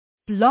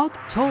Blog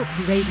Talk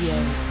Radio.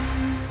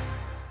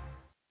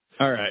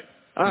 All right.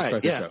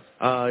 Yeah.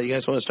 You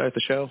guys want to start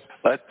the show?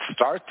 Let's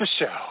start the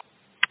show.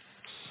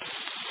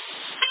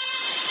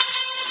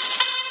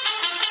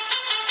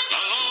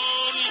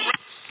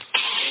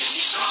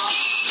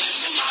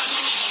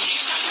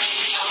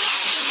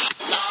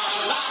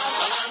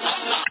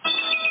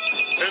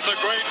 In the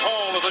great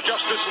hall of the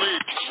Justice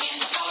League.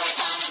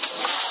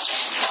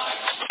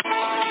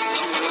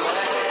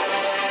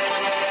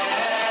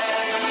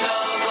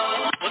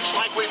 Looks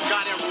like we've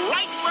got him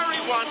right where he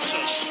wants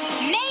us.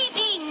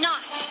 Maybe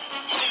not.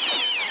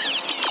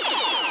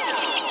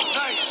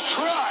 Nice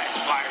try,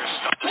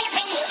 Firestar.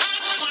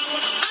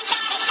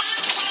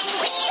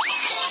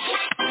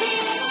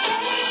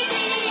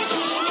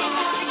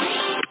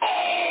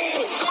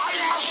 Oh, I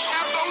must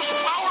have those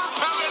power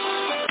pellets.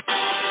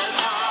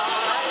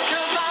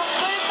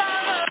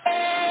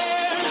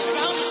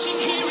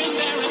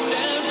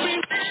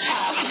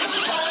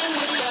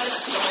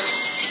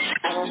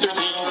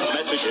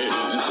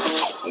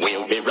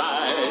 We'll be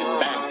right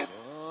back.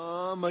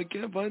 I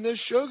can't find the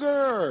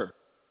sugar.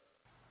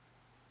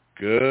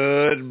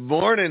 Good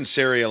morning,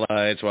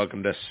 Serialites.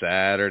 Welcome to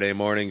Saturday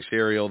Morning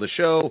Serial, the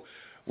show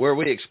where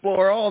we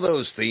explore all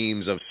those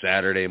themes of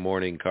Saturday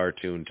morning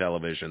cartoon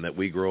television that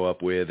we grew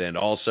up with, and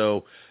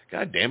also,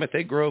 God damn it,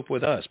 they grew up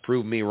with us.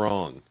 Prove me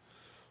wrong.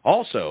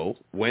 Also,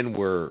 when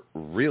we're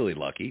really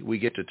lucky, we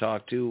get to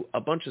talk to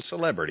a bunch of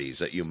celebrities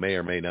that you may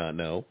or may not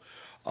know.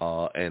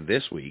 And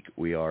this week,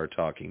 we are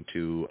talking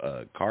to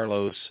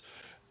Carlos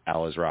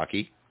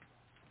Alazraqui.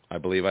 I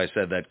believe I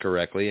said that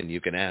correctly, and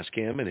you can ask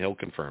him, and he'll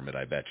confirm it,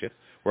 I bet you.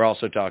 We're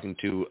also talking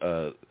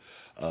to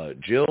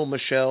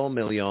Jill-Michele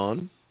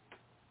Melean.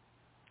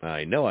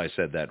 I know I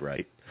said that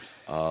right.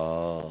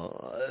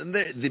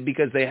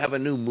 Because they have a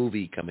new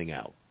movie coming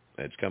out.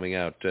 It's coming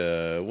out,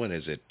 when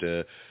is it?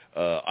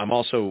 I'm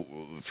also,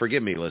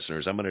 forgive me,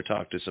 listeners, I'm going to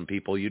talk to some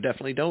people you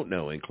definitely don't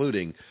know,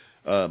 including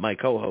my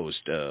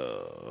co-host,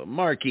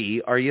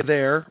 Marke. Are you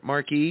there,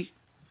 Marke?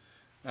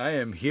 I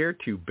am here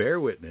to bear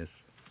witness.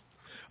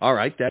 All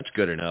right, that's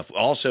good enough.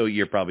 Also,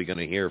 you're probably going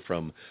to hear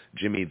from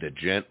Jimmy the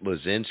Gent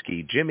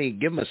Lazinski. Jimmy,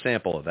 give him a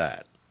sample of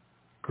that.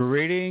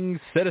 Greetings,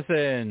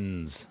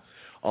 citizens.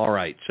 All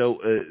right, so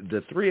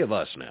the three of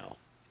us now,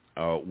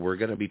 we're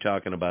going to be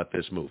talking about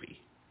this movie.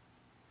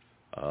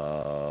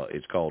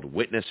 It's called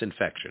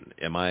WitnessInfection.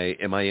 Am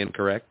I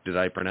incorrect? Did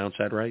I pronounce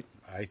that right?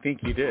 I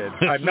think you did.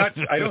 I'm not.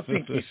 I don't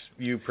think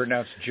you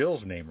pronounced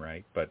Jill's name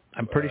right, but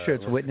I'm pretty sure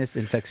it's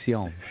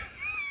WitnessInfection.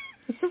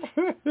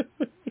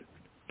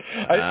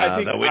 I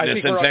think the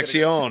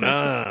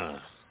WitnessInfection.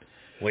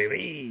 Oui,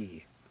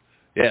 oui.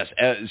 Yes.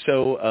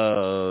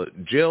 So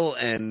Jill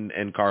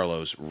and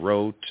Carlos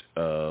wrote,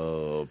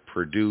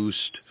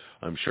 produced,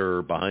 I'm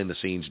sure behind the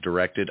scenes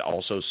directed,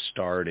 also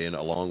starred in,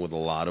 along with a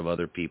lot of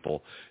other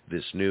people,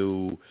 this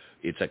new,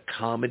 it's a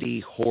comedy,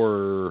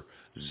 horror,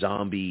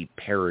 zombie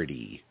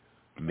parody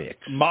mix.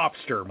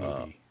 Mobster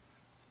movie.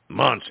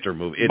 Monster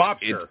movie.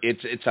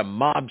 It's a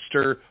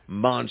mobster,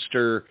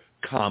 monster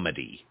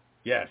comedy.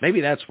 Yes. Maybe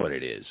that's what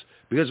it is.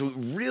 Because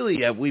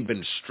we've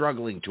been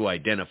struggling to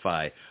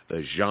identify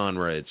the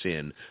genre it's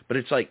in. But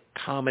it's like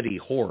comedy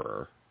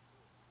horror.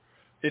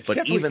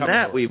 But even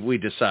that, horror. we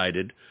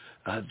decided,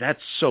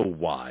 that's so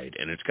wide,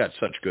 and it's got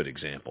such good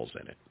examples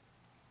in it.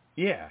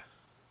 Yeah.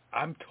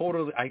 I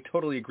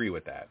totally agree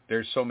with that.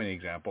 There's so many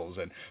examples.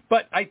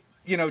 But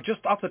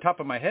just off the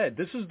top of my head,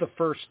 this is the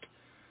first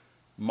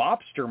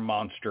mobster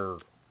monster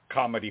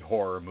comedy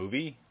horror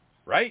movie.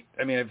 Right?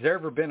 I mean, has there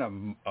ever been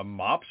a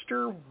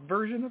mobster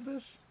version of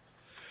this?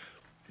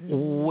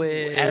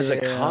 As a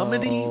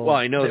comedy? Well,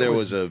 I know there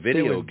was a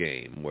video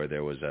game where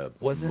there was a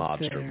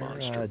mobster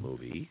monster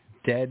movie.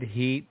 Dead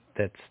Heat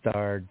that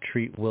starred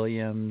Treat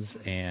Williams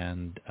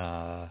and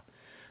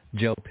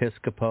Joe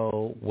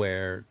Piscopo,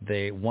 where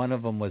one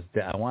of them was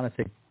dead. I want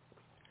to say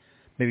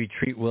maybe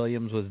Treat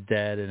Williams was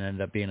dead and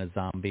ended up being a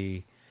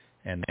zombie,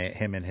 and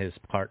him and his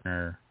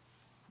partner,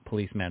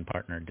 policeman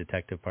partner,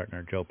 detective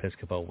partner, Joe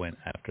Piscopo, went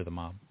after the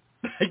mob.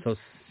 So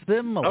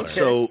similar. Okay.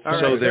 So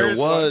there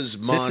was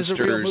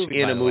monsters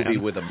in a movie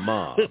with a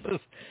mob.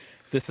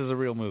 This is a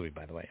real movie,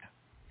 by the way.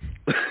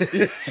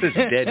 This is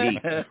Dead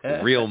Heat,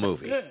 real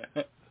movie.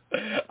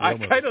 I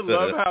kind of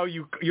love how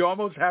you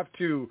almost have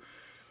to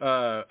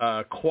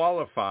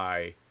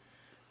qualify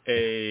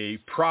a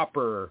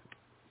proper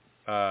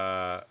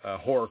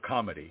horror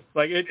comedy.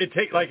 Like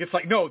it's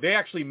like, no, they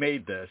actually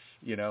made this.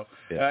 Yeah.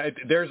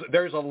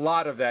 There's a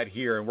lot of that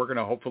here, and we're going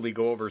to hopefully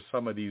go over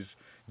some of these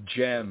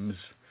gems.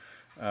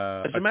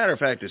 As a matter of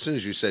fact, as soon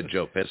as you said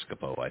Joe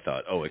Piscopo, I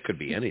thought, it could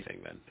be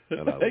anything then,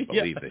 and I would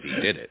believe that he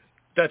did it.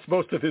 That's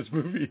most of his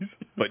movies.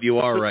 But you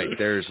are right.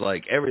 There's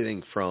like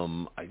everything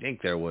from, I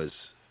think there was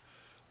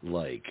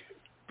like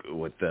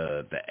with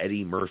the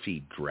Eddie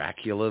Murphy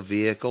Dracula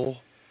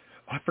vehicle.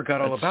 I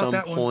forgot all about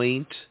that one. At some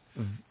point,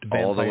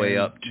 all the way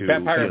up to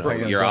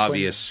your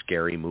obvious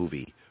scary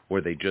movie,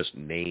 where they just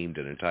named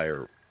an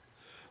entire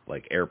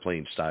like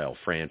airplane-style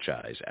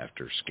franchise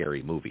after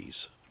scary movies.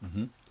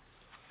 Mm-hmm.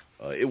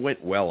 it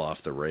went well off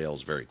the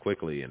rails very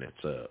quickly, and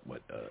it's a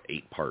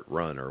 8-part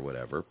run or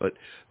whatever. But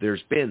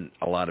there's been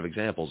a lot of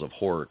examples of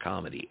horror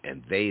comedy,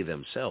 and they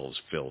themselves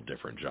fill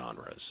different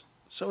genres.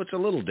 So it's a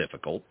little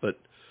difficult, but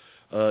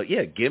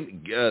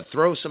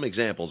throw some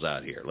examples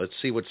out here. Let's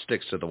see what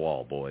sticks to the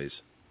wall, boys.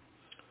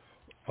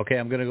 Okay,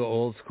 I'm going to go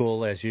old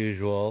school as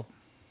usual.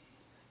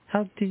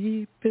 How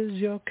deep is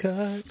your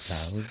cut?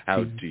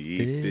 How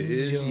deep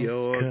is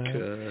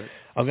your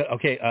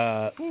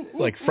cut?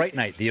 Like Fright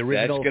Night, the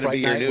original That's Fright be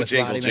your Night new with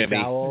jingle, Roddy Jimmy.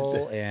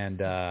 McDowell and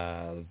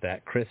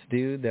that Chris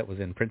dude that was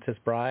in Princess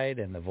Bride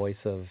and the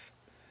voice of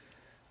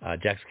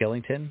Jack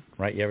Skellington,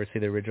 right? You ever see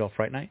the original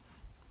Fright Night?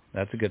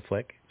 That's a good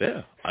flick.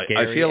 Yeah. I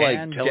Scary feel like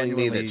and telling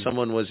me that genuinely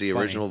someone was the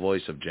funny. original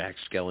voice of Jack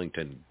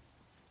Skellington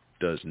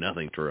does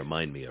nothing to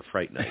remind me of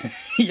Fright Night.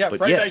 Yeah, but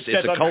Fright yes, Night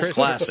it's a cult Chris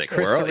classic.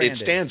 Sarandon. Well, it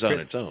stands on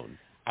its own.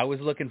 I was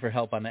looking for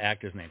help on the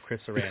actor's name.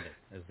 Chris Sarandon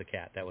is the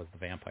cat. That was the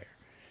vampire.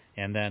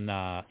 And then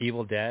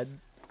Evil Dead,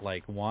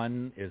 like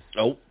 1 is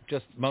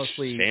just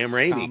mostly Sam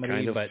Raimi comedy,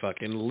 kind of but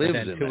fucking lives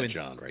in that and,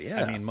 genre.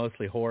 Yeah. I mean,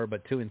 mostly horror,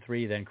 but 2 and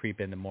 3 then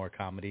creep into more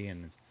comedy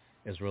and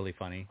is really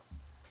funny.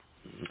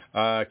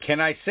 Can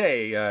I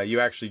say you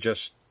actually just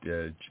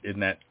in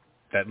that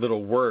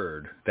little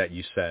word that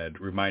you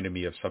said reminded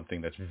me of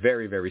something that's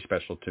very, very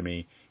special to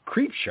me.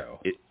 Creepshow.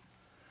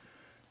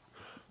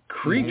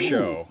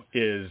 Creepshow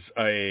is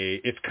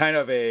it's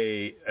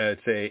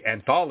a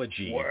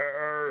anthology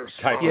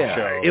type of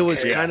show. It was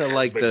kind of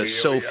like the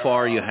so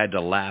far you had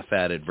to laugh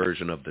at it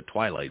version of the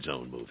Twilight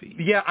Zone movie.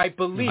 Yeah, I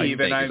believe,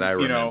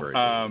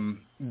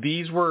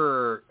 these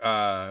were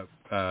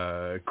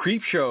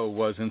Creepshow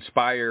was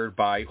inspired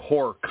by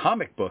horror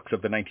comic books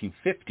of the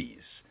 1950s.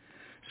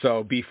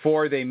 So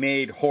before they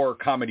made horror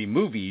comedy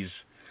movies,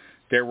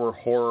 there were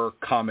horror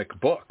comic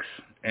books.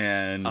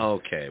 And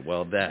okay,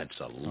 well, that's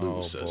a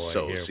loose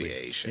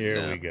association.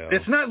 Here we go.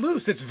 It's not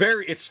loose. It's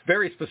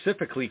very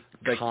specifically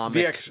like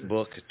comic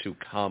book to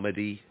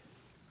comedy.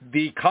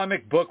 The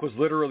comic book was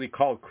literally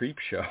called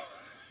Creepshow.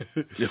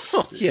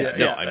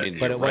 I mean,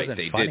 but you're right.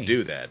 They funny. did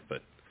do that,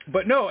 but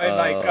no,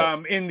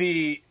 and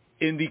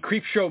in the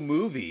Creepshow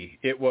movie,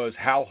 it was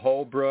Hal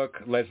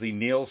Holbrook, Leslie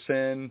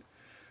Nielsen,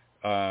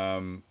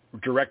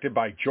 directed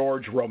by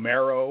George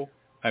Romero.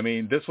 I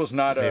mean, this was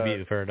not maybe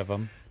you've heard of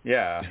him.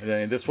 Yeah, I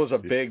mean, this was a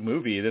big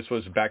movie. This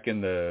was back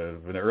in the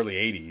early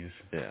 80s.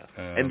 Yeah,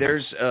 and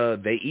there's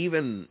they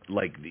even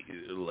like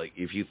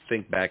if you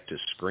think back to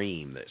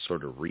Scream, that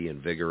sort of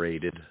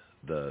reinvigorated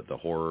the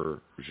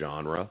horror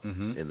genre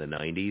in the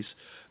 90s.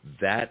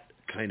 That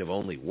kind of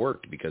only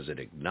worked because it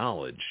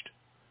acknowledged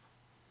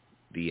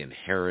the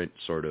inherent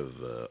sort of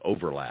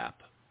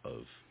overlap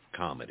of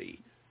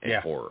comedy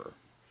and horror.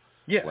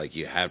 Yeah, like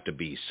you have to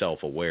be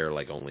self-aware,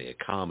 like only a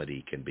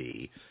comedy can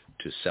be,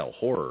 to sell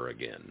horror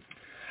again.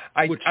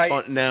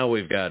 Now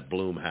we've got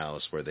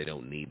Blumhouse where they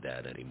don't need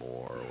that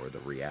anymore, or the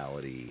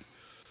reality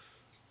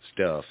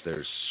stuff.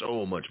 There's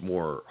so much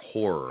more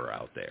horror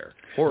out there.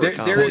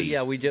 Comedy.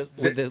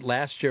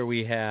 Last year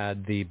we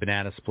had the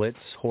Banana Splits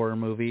horror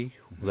movie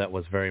that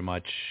was very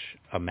much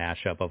a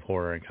mashup of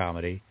horror and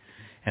comedy.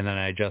 And then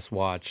I just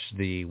watched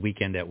the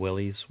Weekend at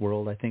Willy's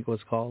World, I think it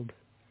was called,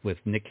 with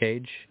Nick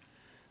Cage.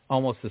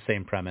 Almost the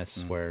same premise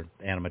where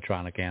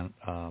animatronic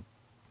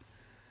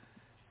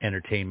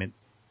entertainment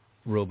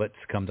robots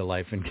come to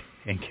life and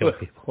kill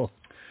people.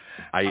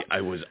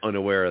 I was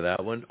unaware of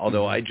that one,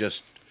 although I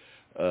just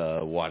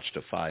watched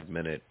a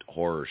 5-minute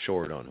horror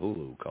short on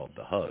Hulu called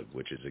The Hug,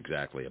 which is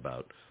exactly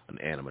about an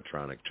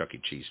animatronic Chuck E.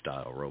 Cheese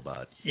style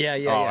robot.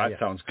 That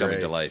sounds great.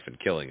 Coming to life and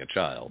killing a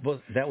child.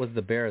 Well, that was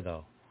the bear,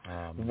 though.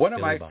 One of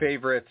my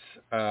favorites,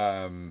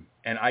 and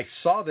I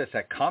saw this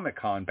at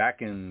Comic-Con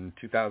back in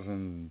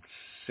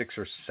 2006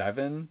 or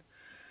 7.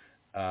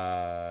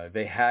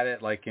 They had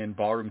it like in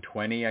Ballroom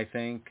 20, I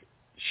think.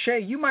 Shea,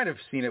 you might have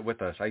seen it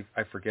with us. I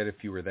forget if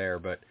you were there,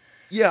 but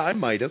yeah, I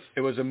might have.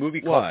 It was a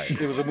movie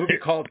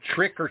called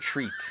Trick or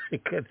Treat.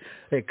 It could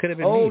have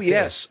been. Oh me,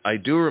 yes, too. I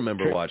do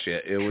remember watching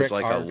it. It was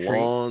like a Treat.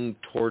 long,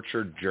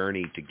 tortured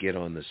journey to get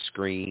on the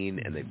screen,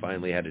 and they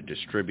finally had a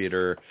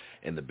distributor,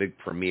 and the big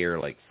premiere,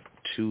 like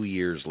 2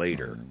 years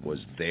later, was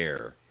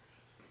there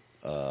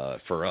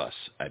for us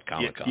at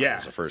Comic-Con. Yeah. It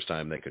was the first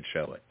time they could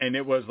show it. And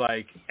it was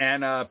like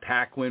Anna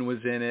Paquin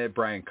was in it,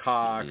 Brian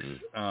Cox,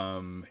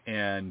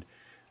 and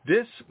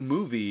this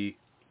movie,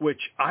 which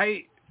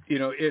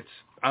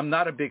I'm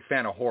not a big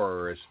fan of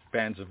horror, as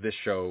fans of this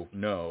show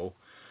know,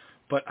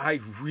 but I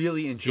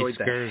really enjoyed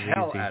the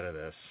hell out of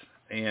this.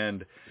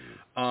 And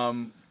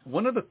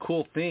one of the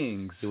cool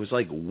things... It was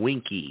like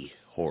winky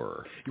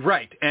horror.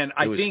 Right. And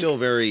it was still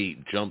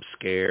very jump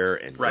scare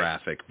and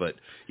graphic, but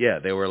yeah,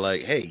 they were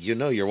like, hey,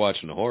 you're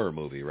watching a horror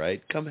movie,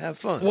 right? Come have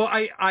fun. Well,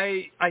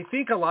 I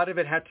think a lot of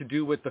it had to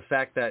do with the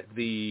fact that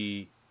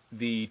the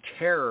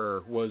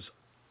terror was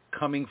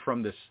coming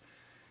from this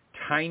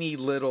tiny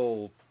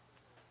little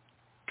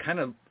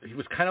it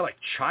was kind of like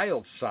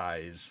child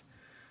size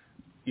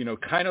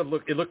kind of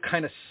looked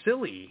kind of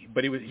silly,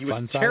 but he was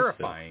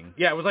terrifying. Size.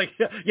 Yeah, it was like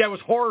it was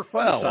horror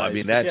fun. Well, size. I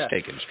mean that's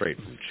taken straight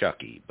from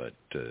Chucky, but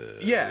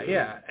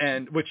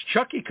and which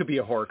Chucky could be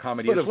a horror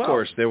comedy but as well. But of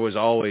course, there was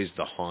always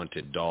the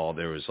haunted doll.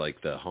 There was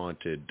like the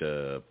haunted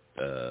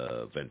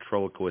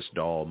ventriloquist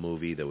doll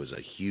movie. There was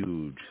a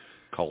huge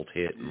cult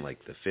hit in like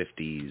the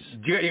 50s.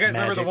 You guys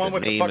remember the one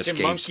with the fucking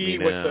monkey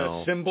with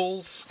the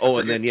symbols? Oh,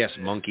 and then yes,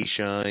 Monkey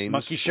Shine.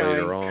 Monkey Shine.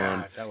 Later on.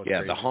 God, that was yeah,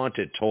 crazy. The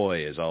haunted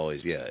toy is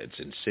always it's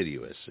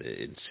insidious.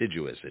 It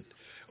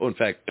in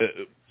fact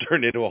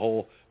turned into a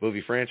whole movie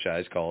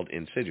franchise called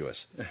Insidious.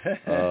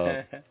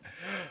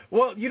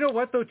 Well, you know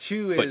what though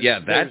too is. But yeah,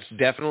 that's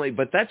definitely.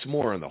 But that's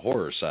more on the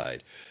horror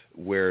side,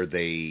 where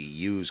they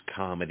use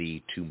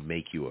comedy to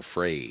make you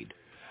afraid.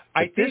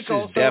 But I think this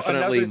is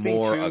definitely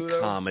more a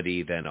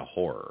comedy than a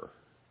horror.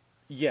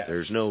 Yeah.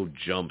 There's no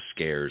jump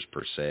scares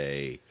per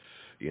se,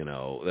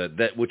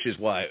 that which is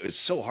why it's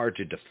so hard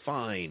to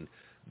define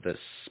the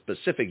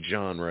specific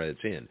genre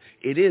it's in.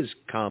 It is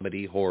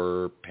comedy,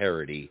 horror,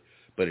 parody,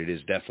 but it is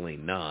definitely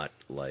not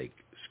like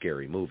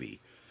Scary Movie,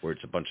 where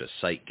it's a bunch of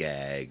sight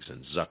gags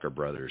and Zucker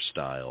Brothers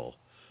style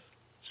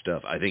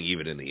stuff. I think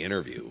even in the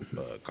interview,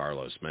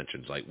 Carlos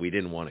mentions like we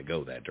didn't want to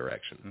go that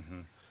direction. Mm-hmm.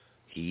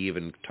 He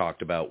even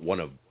talked about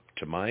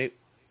to my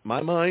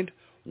mind,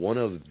 one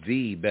of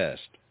the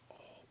best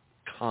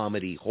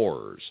comedy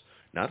horrors,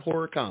 not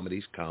horror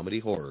comedies, comedy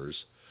horrors,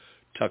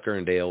 Tucker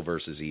and Dale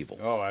versus Evil.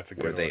 Oh, that's a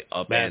good one. Where they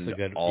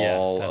upend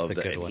all of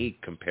the, and he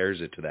compares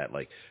it to that.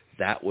 Like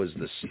that was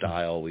the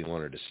style we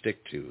wanted to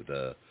stick to,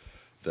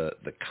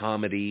 the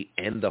comedy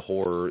and the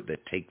horror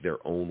that take their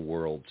own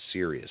world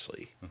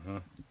seriously. Mm-hmm.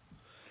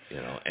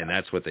 And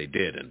that's what they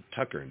did in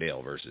Tucker and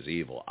Dale versus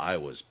Evil. I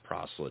was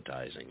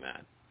proselytizing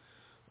that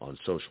on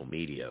social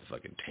media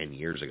fucking 10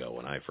 years ago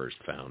when I first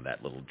found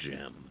that little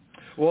gem.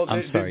 Well,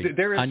 I'm sorry.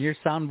 On your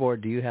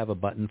soundboard, do you have a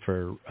button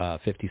for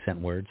 50-cent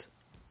words?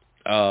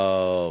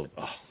 Oh,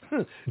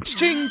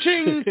 ching,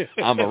 ching.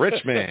 I'm a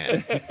rich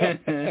man.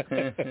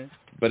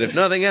 But if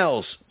nothing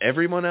else,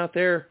 everyone out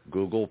there,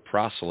 Google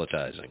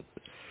proselytizing.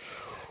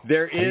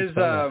 There is.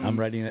 I'm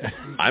writing it.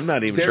 I'm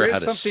not even sure how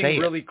to say it. There's something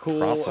really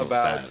cool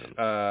about.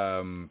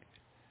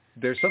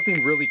 There's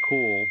something really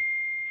cool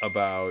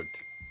about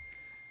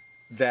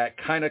that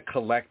kind of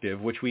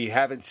collective, which we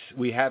haven't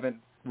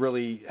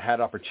really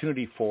had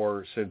opportunity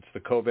for since the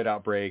COVID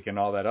outbreak and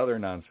all that other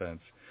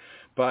nonsense.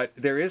 But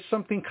there is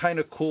something kind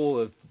of cool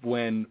of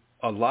when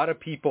a lot of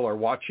people are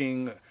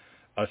watching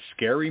a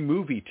scary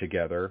movie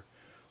together,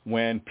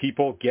 when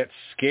people get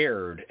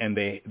scared and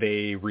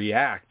they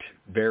react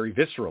very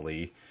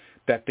viscerally,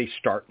 that they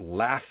start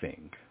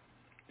laughing.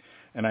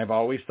 And I've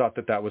always thought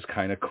that was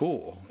kind of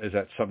cool, is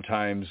that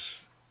sometimes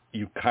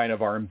you kind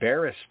of are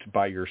embarrassed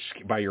by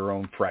your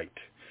own fright.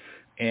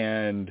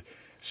 And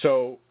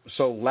so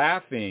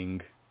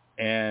laughing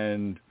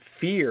and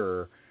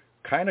fear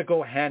kind of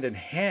go hand in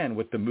hand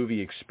with the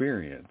movie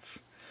experience.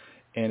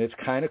 And it's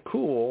kind of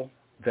cool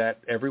that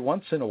every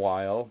once in a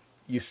while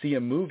you see a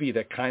movie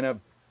that kind of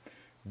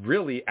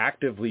really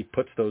actively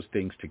puts those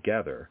things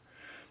together.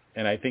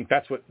 And I think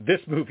that's what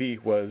this movie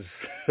was.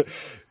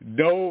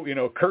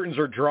 Curtains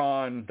are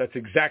drawn. That's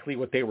exactly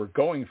what they were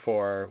going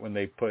for when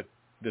they put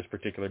this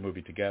particular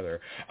movie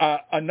together.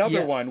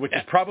 Another one, which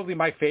is probably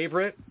my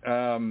favorite,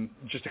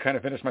 just to kind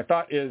of finish my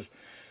thought, is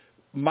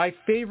my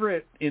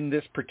favorite in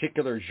this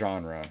particular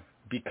genre,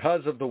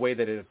 because of the way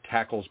that it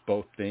tackles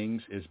both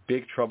things, is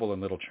Big Trouble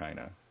in Little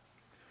China.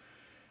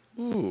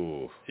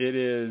 Ooh. It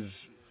is,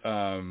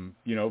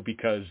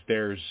 because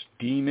there's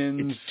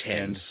demons. It's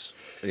tense.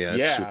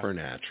 It's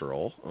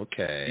supernatural.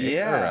 Okay.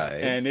 Yeah. All right.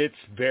 And it's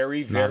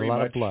very, not very a lot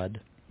much of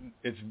blood.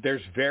 It's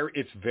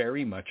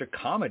very much a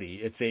comedy.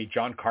 It's a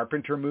John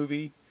Carpenter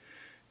movie.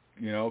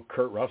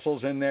 Kurt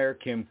Russell's in there,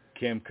 Kim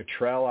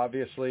Cattrall,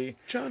 obviously.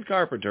 John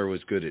Carpenter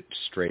was good at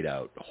straight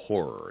out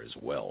horror as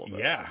well, though.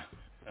 Yeah.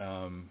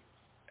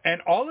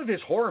 And all of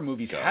his horror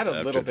movies had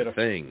a little bit of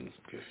thing.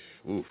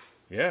 Oof.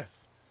 Yeah.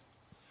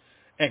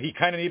 And he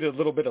kind of needed a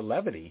little bit of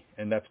levity,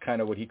 and that's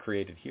kind of what he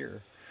created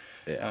here.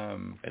 Yeah.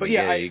 But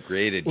he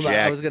created Jack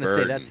I was going to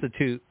Burton.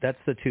 say that's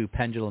the two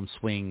pendulum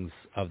swings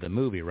of the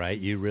movie, right?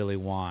 You really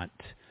want,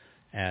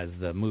 as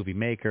the movie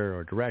maker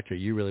or director,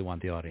 you really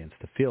want the audience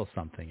to feel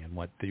something, and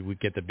what we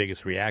get the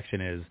biggest reaction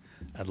is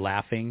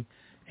laughing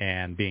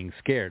and being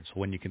scared. So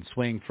when you can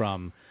swing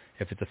from,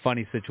 if it's a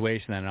funny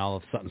situation and all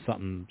of a sudden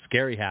something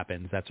scary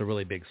happens, that's a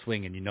really big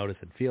swing, and you notice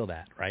and feel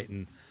that, right?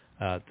 And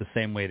the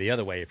same way the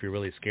other way, if you're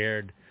really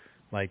scared,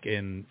 like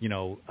in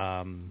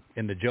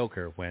The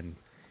Joker, when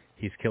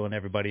he's killing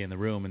everybody in the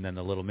room, and then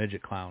the little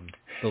midget clown,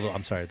 the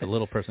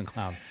little person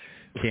clown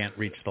can't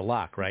reach the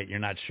lock, right? You're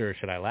not sure,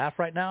 should I laugh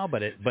right now?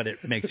 But it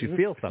makes you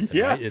feel something,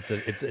 yeah. Right?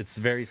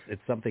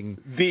 It's something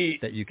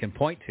that you can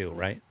point to,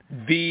 right?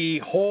 The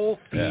whole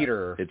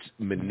theater. Yeah. It's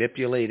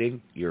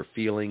manipulating your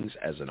feelings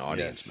as an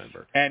audience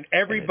member. And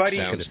everybody...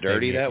 And it sounds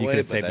dirty that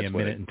way, but that's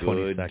what a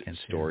good seconds,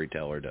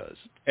 storyteller does.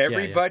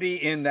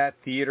 Everybody in that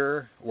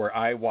theater where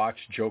I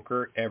watched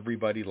Joker,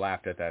 everybody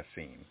laughed at that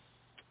scene.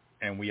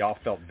 And we all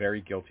felt very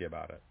guilty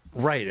about it.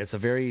 Right. It's a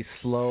very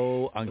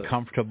slow,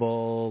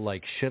 uncomfortable,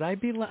 like, should I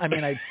be I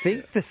mean, I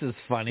think this is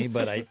funny,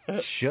 but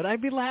should I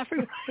be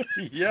laughing?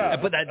 Yeah.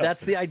 But that's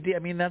the idea. I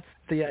mean, that's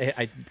the,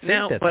 I think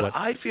now, that's but what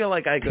I feel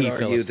like I could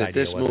argue that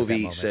this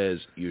movie says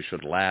you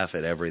should laugh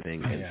at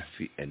everything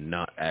and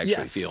not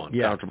actually feel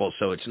uncomfortable,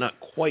 so it's not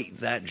quite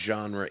that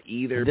genre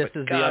either. This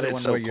but is God, the other it's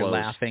one so where you're close.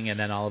 laughing and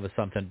then all of a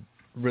sudden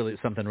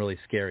something really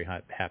scary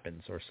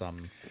happens or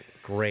some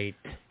great...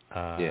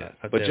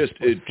 but just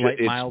it's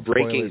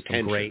breaking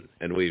tension,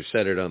 and we've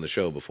said it on the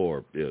show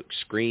before.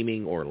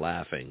 Screaming or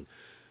laughing,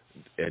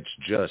 it's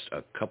just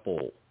a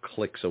couple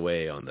clicks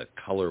away on the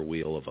color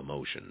wheel of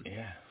emotion.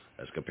 Yeah.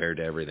 As compared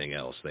to everything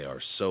else, they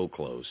are so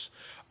close.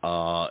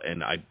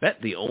 And I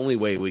bet the only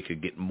way we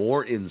could get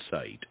more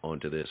insight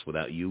onto this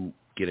without you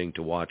getting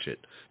to watch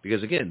it,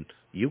 because again,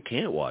 you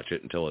can't watch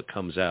it until it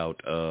comes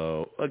out.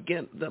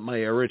 Again, my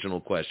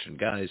original question,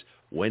 guys,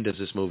 when does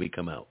this movie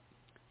come out?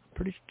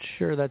 Pretty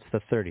sure that's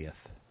the 30th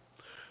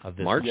of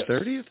this March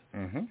 30th?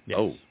 Mm-hmm. Yes.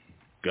 Oh,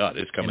 God,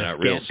 it's coming out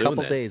real soon. A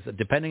couple days,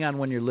 depending on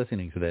when you're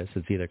listening to this.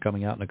 It's either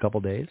coming out in a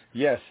couple days,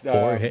 yes,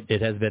 or it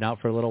has been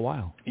out for a little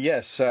while.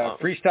 Yes,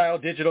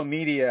 Freestyle Digital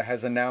Media has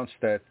announced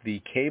that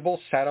the cable,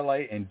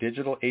 satellite, and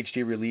digital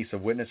HD release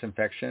of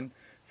WitnessInfection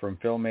from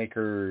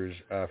filmmakers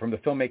from the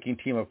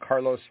filmmaking team of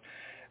Carlos.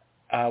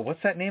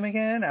 What's that name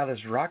again?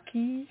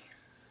 Alazraqui.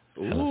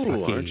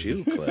 Ooh, aren't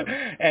you clever?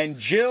 And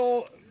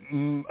Jill-Michele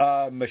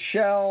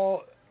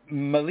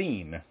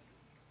Melean.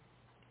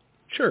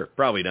 Sure,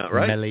 probably not,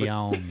 right?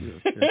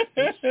 Melean.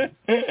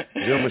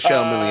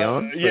 Jill-Michele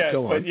Melean? Yes,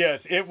 but yes,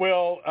 it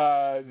will.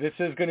 This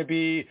is going to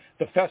be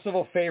the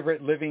festival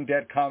favorite Living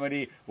Dead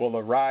comedy. Will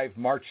arrive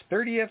March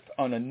 30th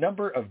on a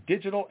number of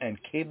digital and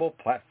cable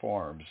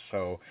platforms.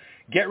 So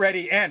get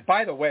ready. And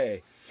by the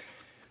way,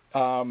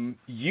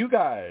 you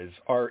guys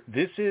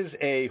this is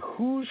a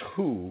who's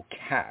who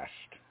cast.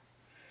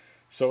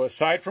 So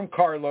aside from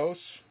Carlos,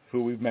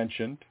 who we've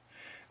mentioned,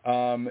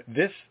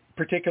 this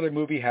particular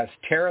movie has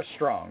Tara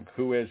Strong,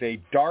 who is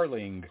a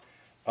darling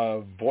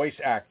of voice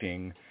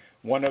acting,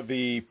 one of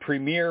the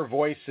premier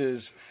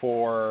voices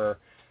for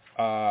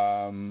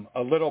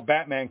a little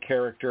Batman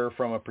character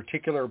from a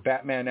particular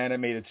Batman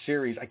animated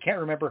series. I can't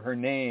remember her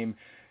name.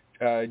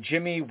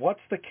 Jimmy, what's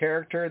the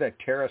character that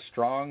Tara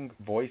Strong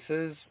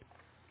voices?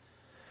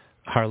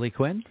 Harley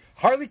Quinn?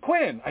 Harley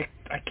Quinn. I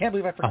can't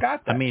believe I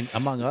forgot that. I mean,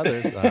 among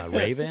others,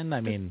 Raven.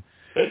 I mean,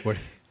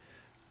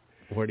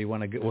 where do you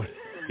want to go?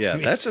 Yeah,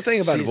 that's the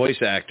thing about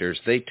voice actors.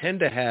 They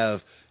tend to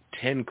have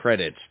 10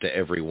 credits to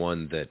every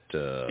one that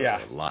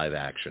live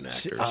action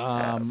actors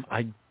have.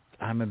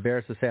 I'm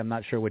embarrassed to say I'm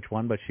not sure which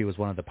one, but she was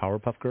one of the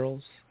Powerpuff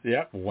Girls.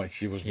 Yep,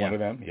 she was one of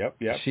them. Yep.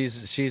 She's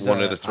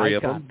one of the three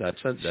of them.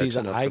 She's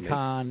an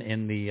icon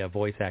in the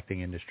voice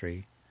acting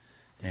industry,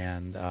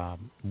 and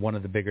one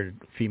of the bigger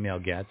female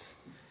gets.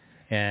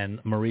 And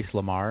Maurice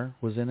LaMarche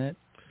was in it.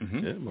 Mm-hmm.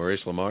 Yeah, Maurice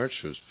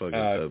LaMarche was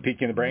fucking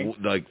Peaky the Brain,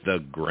 like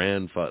the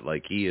grandfather.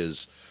 Like he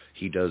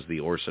does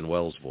the Orson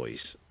Welles voice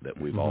that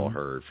we've all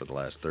heard for the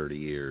last 30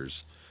 years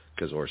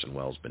because Orson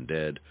Welles been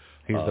dead.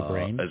 He's the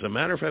brain. As a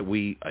matter of fact,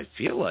 I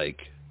feel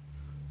like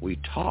we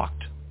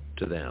talked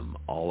to them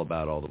all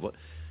about all the.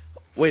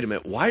 Wait a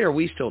minute, why are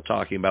we still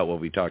talking about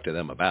what we talked to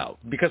them about?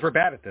 Because we're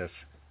bad at this.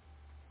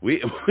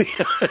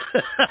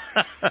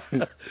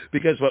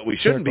 Because what we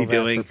shouldn't be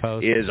doing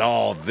is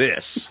all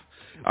this.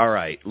 All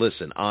right,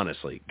 listen,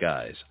 honestly,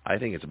 guys, I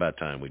think it's about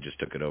time we just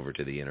took it over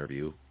to the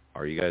interview.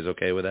 Are you guys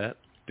okay with that?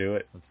 Do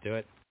it. Let's do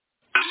it.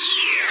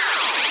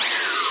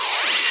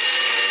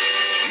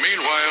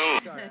 Meanwhile...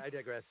 Sorry, I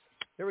digress.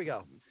 Here we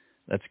go.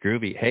 That's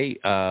groovy. Hey,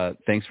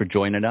 thanks for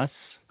joining us.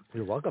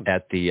 You're welcome.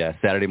 At the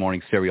Saturday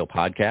Morning Serial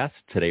Podcast.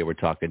 Today we're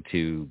talking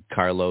to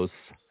Carlos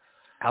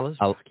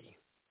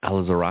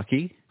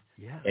Alazraqui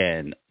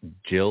and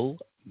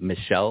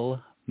Jill-Michele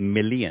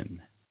Melean.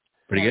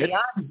 Pretty good?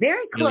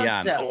 Very close,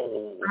 Melean.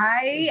 though.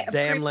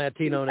 Damn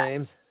Latino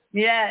names.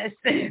 Yes.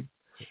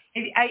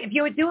 If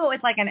you would do it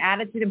with like an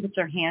attitude and put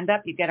your hand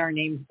up, you get our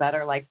names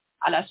better, like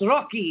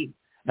Alazraqui,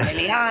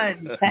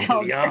 Melean.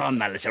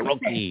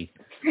 Alazraqui.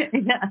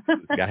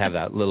 Gotta have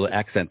that little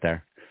accent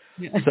there.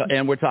 So,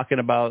 and we're talking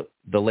about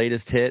the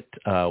latest hit,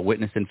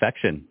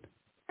 WitnessInfection,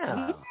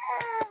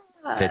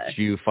 that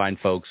you fine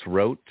folks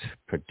wrote,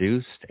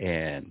 produced,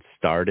 and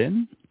starred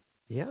in.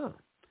 Yeah.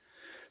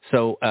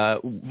 So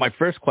my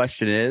first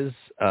question is,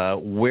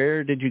 how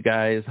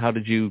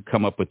did you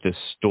come up with this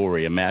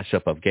story, a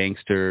mashup of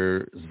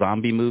gangster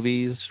zombie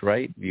movies,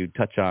 right? You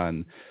touch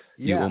on,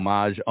 you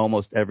homage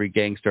almost every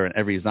gangster and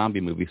every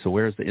zombie movie. So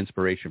where's the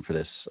inspiration for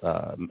this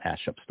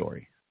mashup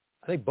story?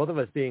 I think both of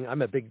us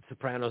I'm a big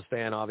Sopranos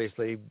fan,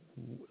 obviously,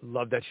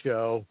 love that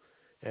show.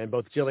 And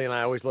both Jilly and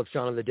I always loved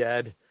Shaun of the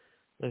Dead.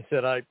 And I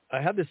said, I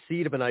had the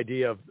seed of an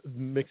idea of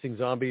mixing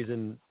zombies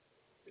and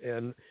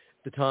at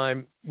the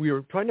time we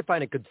were trying to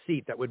find a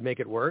conceit that would make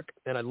it work.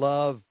 And I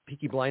love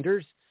Peaky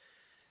Blinders.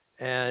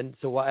 And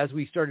so as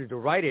we started to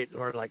write it,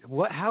 we're like,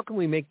 how can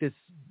we make this?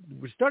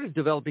 We started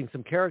developing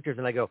some characters.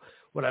 And I go,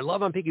 what I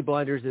love on Peaky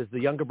Blinders is the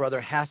younger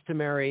brother has to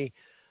marry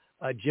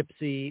a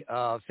gypsy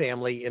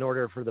family in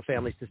order for the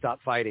families to stop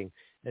fighting.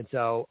 And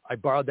so I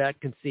borrowed that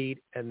conceit,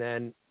 and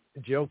then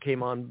Jill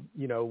came on,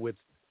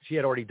 she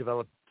had already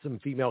developed some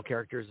female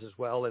characters as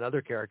well and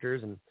other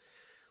characters, and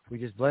we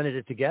just blended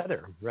it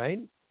together, right?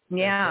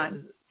 Yeah.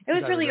 It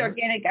was really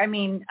organic. I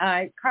mean,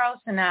 Carlos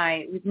and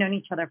I, we've known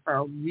each other for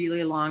a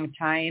really long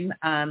time.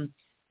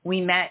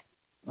 We met,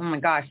 oh my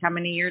gosh, how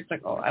many years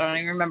ago? I don't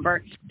even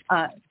remember.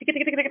 At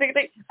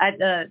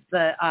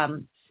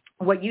the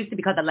what used to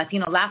be called the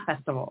Latino Laugh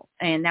Festival,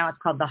 and now it's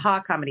called the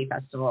Ha Comedy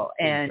Festival.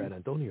 And in San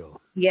Antonio.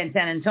 Yeah, in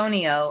San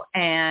Antonio.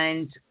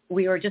 And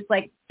we were just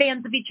like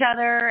fans of each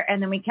other,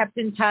 and then we kept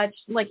in touch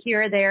like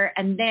here or there.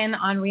 And then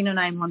on Reno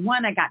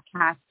 911, I got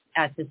cast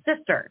as his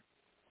sister.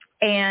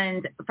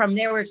 And from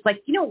there, we're just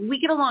like, we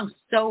get along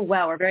so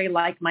well. We're very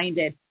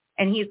like-minded.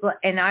 And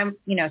I'm,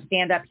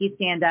 stand up, he's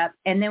stand up.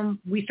 And then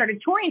we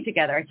started touring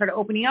together. I started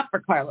opening up for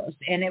Carlos.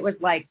 And it was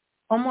like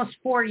almost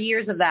 4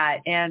 years of that.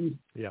 And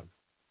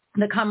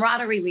the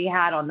camaraderie we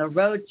had on the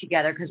road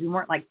together, because we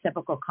weren't like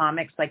typical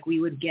comics. Like we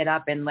would get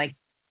up and like,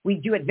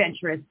 we'd do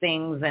adventurous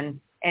things,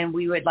 and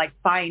we would like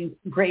find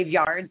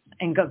graveyards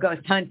and go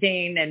ghost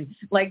hunting and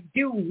like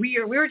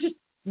we were just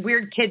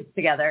weird kids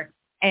together.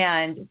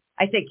 And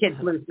I say kids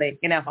loosely,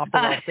 Off the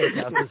wall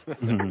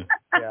steakhouses.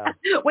 Yeah.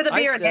 With a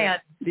beer in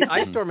hand. The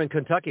ice storm in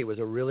Kentucky was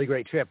a really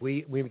great trip.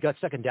 We got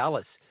stuck in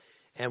Dallas,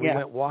 and we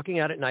went walking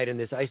out at night in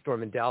this ice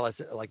storm in Dallas,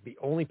 like the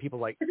only people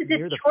like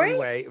near the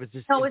freeway. It was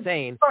just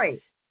insane.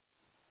 Detroit.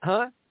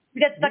 Huh?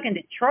 We got stuck in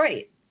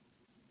Detroit.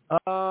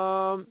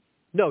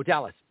 No,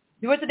 Dallas.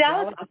 You went to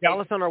Dallas? Okay.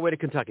 Dallas on our way to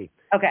Kentucky.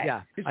 Okay.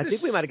 Yeah. I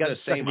think we might have gotten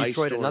stuck in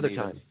Detroit another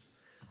time.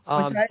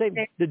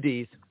 The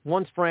D's.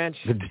 One's French.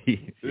 The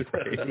D's. One's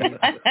French,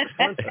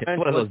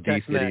 one of those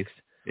D cities.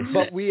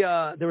 But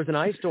there was an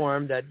ice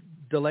storm that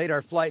delayed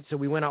our flight, so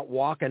we went out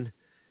walking.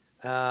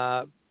 We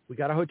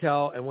got a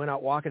hotel and went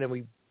out walking, and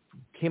we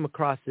came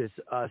across this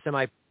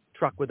semi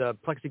truck with a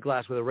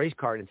plexiglass with a race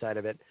card inside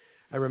of it.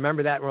 I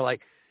remember that, and we're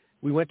like,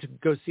 we went to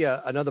go see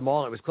another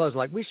mall, and it was closed.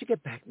 We're like, we should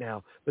get back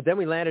now. But then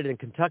we landed in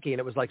Kentucky, and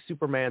it was like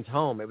Superman's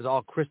home. It was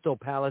all crystal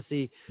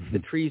palacey. The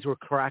trees were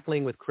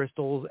crackling with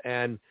crystals,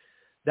 and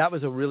that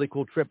was a really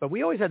cool trip. But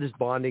we always had this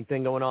bonding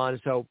thing going on.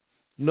 So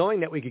knowing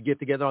that we could get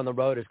together on the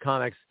road as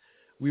comics,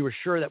 we were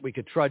sure that we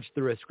could trudge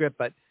through a script.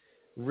 But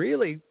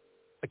really,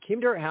 I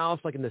came to our house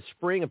like in the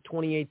spring of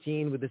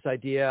 2018 with this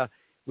idea.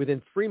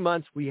 Within 3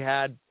 months, we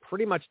had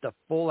pretty much the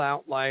full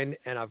outline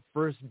and a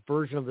first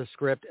version of the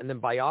script. And then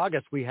by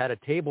August, we had a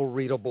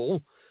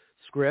table-readable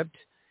script.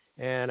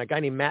 And a guy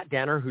named Matt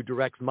Danner, who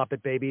directs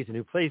Muppet Babies and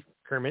who plays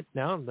Kermit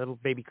now, little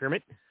baby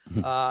Kermit.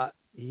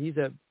 He's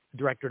a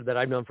director that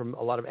I've known from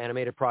a lot of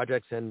animated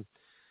projects. And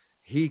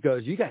he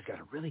goes, you guys got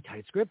a really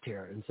tight script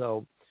here. And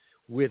so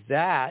with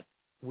that,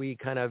 we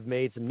kind of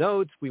made some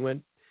notes. We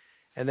went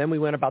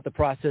about the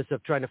process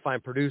of trying to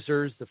find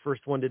producers. The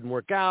first one didn't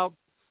work out.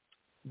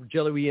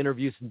 Jilly, we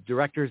interviewed some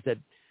directors that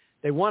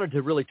they wanted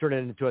to really turn it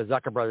into a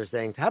Zucker Brothers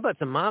thing. How about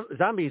some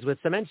zombies with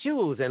cement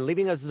shoes and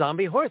leaving a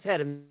zombie horse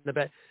head in the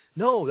bed?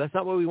 No, that's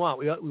not what we want.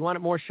 We want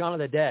it more Shaun of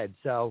the Dead.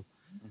 So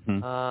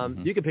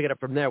you can pick it up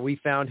from there. Who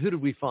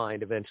did we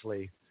find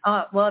eventually?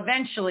 Well,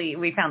 eventually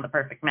we found the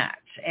perfect match.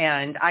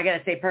 And I got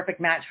to say perfect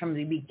match from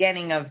the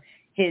beginning of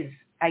his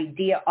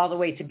idea all the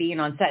way to being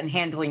on set and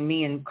handling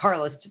me and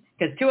Carlos,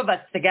 because two of us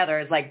together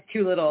is like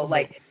two little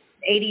like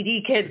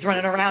ADD kids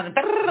running around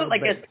and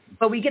like this,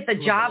 but we get the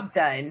job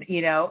done,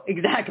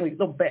 exactly, a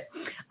little bit.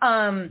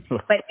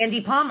 But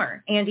Andy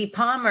Palmer he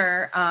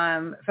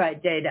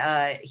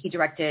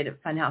directed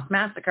Funhouse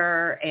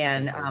Massacre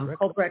and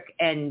Colebrook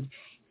and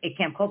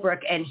Camp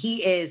Colebrook, and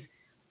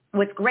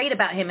what's great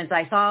about him is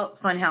I saw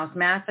Funhouse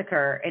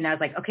Massacre and I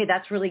was like, okay,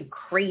 that's really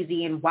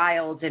crazy and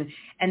wild.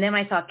 And then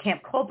I saw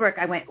Camp Colebrook.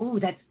 I went, ooh,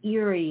 that's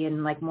eerie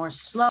and like more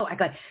slow.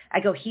 I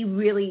go, he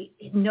really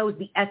knows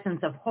the essence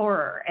of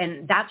horror.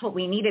 And that's what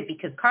we needed,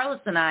 because Carlos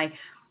and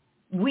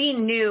we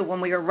knew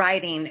when we were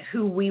writing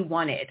who we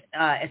wanted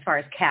as far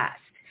as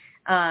cast.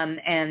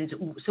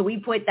 And so we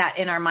put that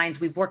in our minds.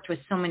 We've worked with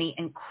so many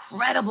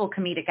incredible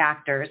comedic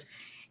actors,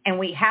 and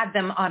we had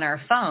them on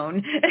our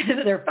phone,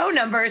 their phone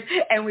numbers,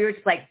 and we were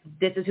just like,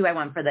 this is who I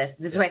want for this.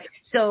 This is who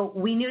So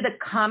we knew the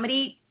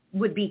comedy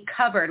would be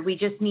covered. We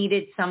just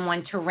needed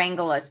someone to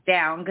wrangle us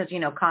down because,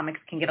 comics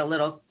can get a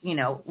little,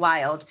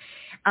 wild.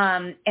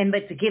 But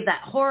to give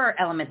that horror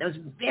element, that was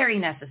very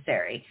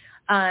necessary.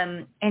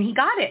 And he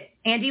got it.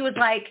 Andy was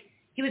like,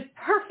 he was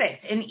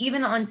perfect. And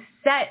even on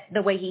set,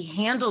 the way he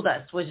handled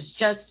us was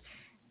just,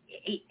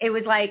 it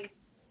was like,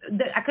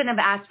 I couldn't have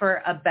asked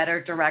for a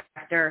better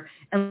director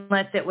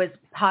unless it was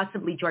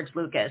possibly George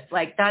Lucas.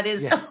 Like that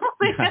is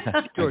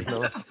George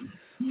Miller.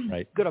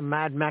 Right. Got a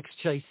Mad Max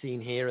chase scene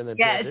here in the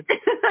desert.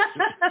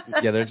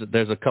 Yeah,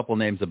 there's a couple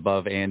names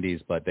above Andy's,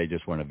 but they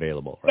just weren't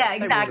available. Right?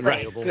 Yeah,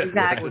 exactly.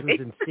 Exactly.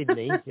 It was in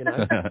Sydney,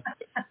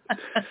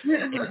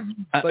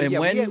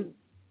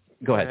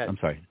 Go ahead. I'm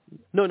sorry.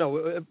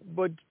 No.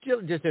 But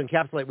just to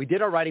encapsulate, we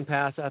did our writing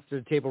pass after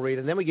the table read,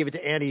 and then we gave it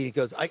to Andy. He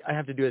goes, I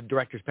have to do a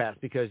director's pass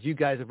because you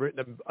guys have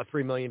written a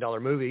 $3 million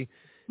movie,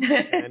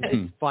 and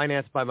it's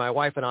financed by my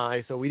wife and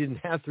I, so we didn't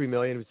have $3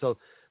 million. So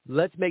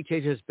let's make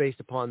changes based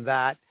upon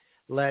that.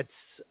 Let's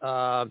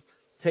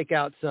took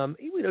out some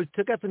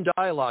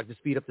dialogue to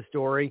speed up the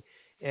story.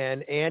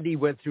 And Andy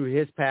went through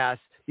his past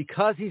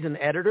because he's an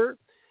editor,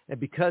 and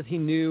because he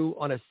knew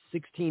on a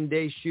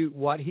 16-day shoot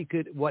what he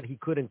could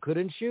and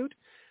couldn't shoot.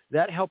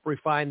 That helped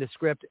refine the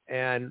script,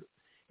 and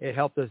it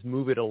helped us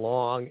move it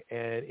along.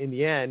 And in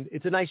the end,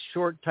 it's a nice,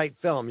 short, tight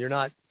film. You're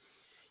not,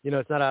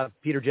 it's not a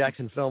Peter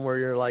Jackson film where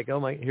you're like, oh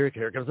my, here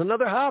comes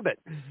another Hobbit.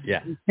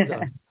 Yeah.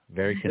 So,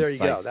 very concise. there you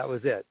go. That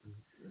was it.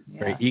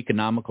 Very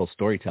economical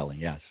storytelling.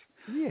 Yes.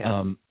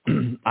 Yeah.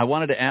 I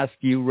wanted to ask,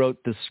 you wrote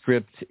the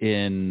script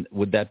in,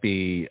 would that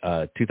be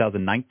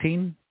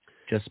 2019?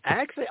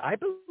 Actually, I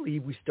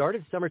believe we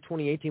started summer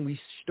 2018. We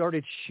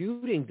started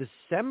shooting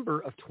December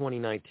of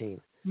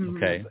 2019.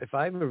 Okay. If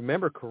I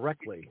remember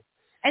correctly.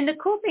 And the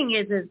cool thing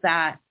is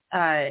that,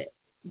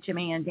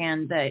 Jimmy and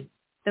Dan,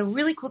 the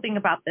really cool thing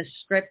about this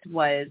script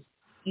was,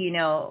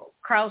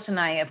 Carlos and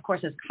I, of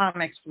course, as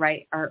comics,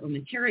 write our own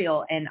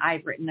material, and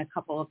I've written a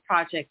couple of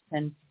projects,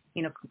 and,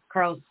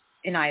 Carlos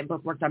and I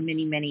both worked on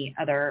many, many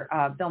other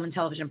film and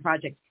television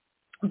projects.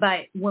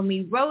 But when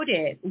we wrote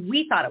it,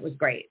 we thought it was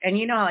great. And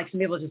some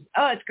people just,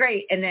 oh, it's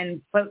great. And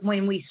then, but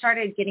when we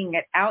started getting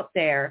it out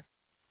there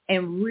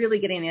and really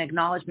getting an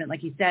acknowledgement,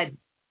 like you said,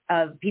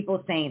 of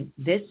people saying,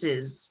 this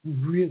is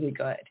really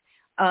good.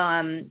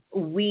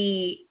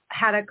 We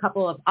had a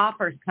couple of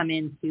offers come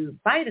in to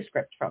buy the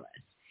script from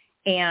us.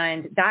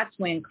 And that's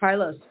when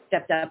Carlos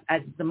stepped up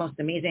as the most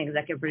amazing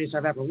executive producer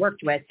I've ever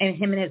worked with. And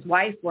him and his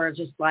wife were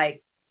just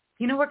like,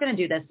 we're going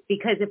to do this,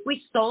 because if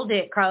we sold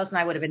it, Carlos and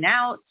I would have been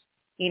out.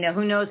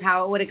 Who knows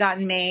how it would have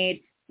gotten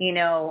made,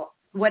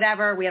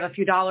 whatever. We have a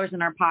few dollars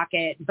in our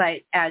pocket.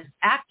 But as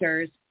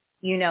actors,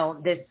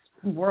 this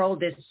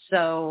world is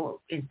so,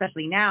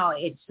 especially now,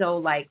 it's so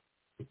like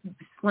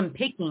slim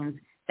pickings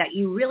that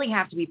you really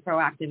have to be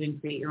proactive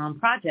and create your own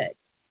project.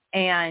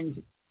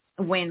 And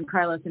when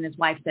Carlos and his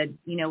wife said,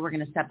 we're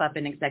going to step up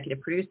and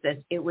executive produce this,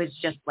 it was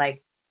just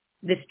like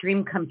this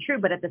dream come true.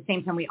 But at the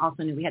same time, we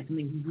also knew we had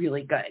something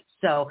really good.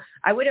 So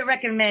I wouldn't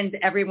recommend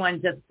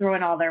everyone just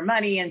throwing all their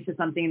money into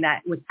something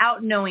that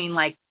without knowing,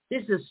 like,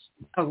 this is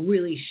a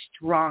really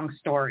strong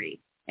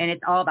story, and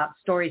it's all about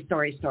story.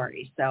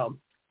 So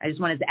I just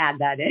wanted to add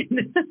that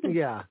in.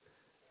 Yeah.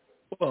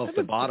 Well, if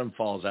the bottom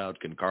falls out,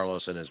 can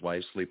Carlos and his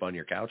wife sleep on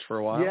your couch for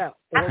a while? Yeah,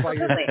 or by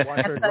your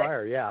washer and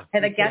dryer, yeah.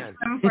 And a guest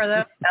room for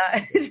those.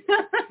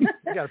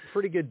 You got a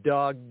pretty good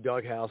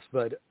dog house,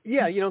 but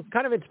yeah,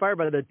 kind of inspired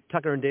by the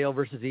Tucker and Dale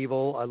versus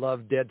Evil. I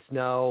love Dead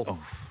Snow. Oh.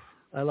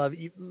 I love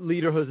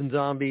Lederhosen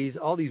Zombies,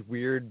 all these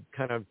weird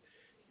kind of,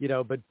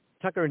 but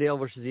Tucker and Dale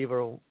versus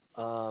Evil,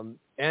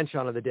 and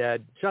Shaun of the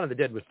Dead. Shaun of the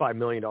Dead was $5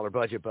 million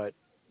budget, but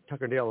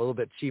Tucker and Dale a little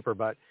bit cheaper,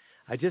 but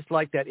I just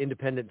like that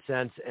independent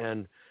sense.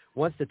 And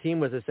once the team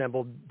was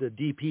assembled, the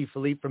DP,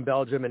 Philippe from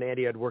Belgium, and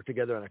Andy had worked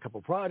together on a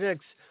couple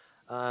projects.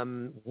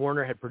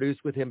 Warner had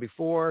produced with him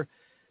before.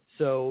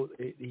 So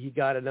he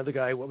got another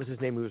guy, what was his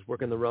name, who was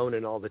working the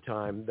Ronin all the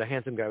time, the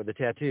handsome guy with the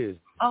tattoos.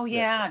 Oh,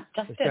 yeah,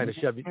 Justin. Just trying to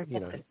shove,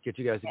 get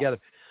you guys together.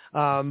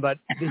 But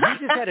he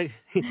just had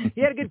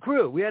a good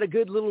crew. We had a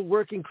good little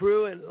working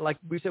crew, and like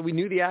we said, we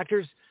knew the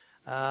actors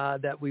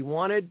that we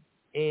wanted,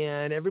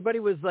 and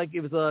everybody was like,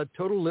 it was a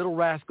total Little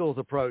Rascals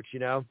approach,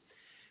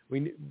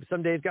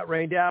 Some days got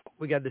rained out.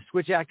 We got the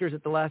switch actors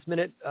at the last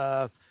minute.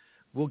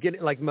 We'll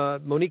get like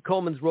Monique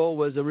Coleman's role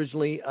was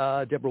originally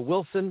Deborah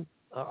Wilson,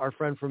 our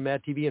friend from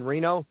MadTV in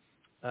Reno.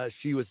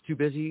 She was too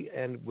busy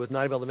and was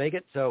not able to make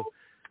it. So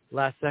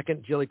last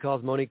second, Jilly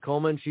calls Monique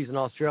Coleman. She's in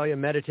Australia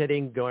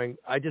meditating, going,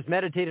 I just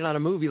meditated on a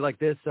movie like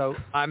this, so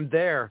I'm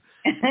there.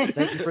 Thank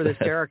you for this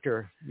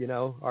character,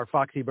 our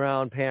Foxy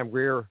Brown, Pam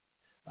Grier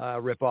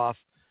ripoff.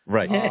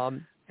 Right.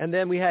 And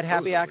then we had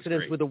happy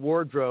accidents with the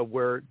wardrobe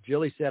where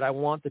Jilly said, I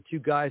want the two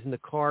guys in the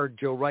car,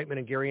 Joe Reitman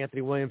and Gary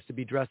Anthony Williams, to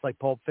be dressed like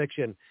Pulp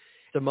Fiction.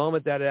 It's a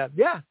moment that,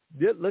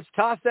 let's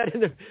toss that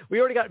in there. We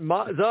already got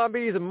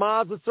zombies and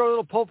mobs. Let's throw a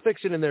little Pulp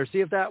Fiction in there, see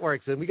if that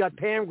works. And we got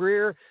Pam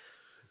Grier,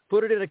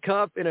 put it in a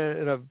cup in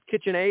a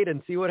KitchenAid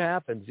and see what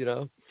happens,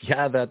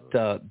 Yeah, that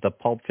the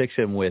Pulp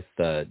Fiction with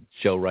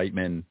Joe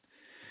Reitman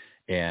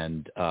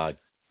and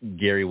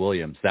Gary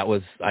Williams. That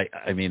was,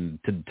 I mean,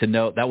 to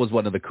know, that was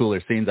one of the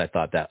cooler scenes. I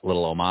thought, that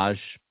little homage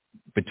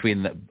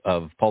between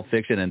of Pulp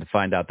Fiction, and to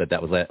find out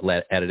that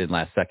was edited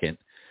last second.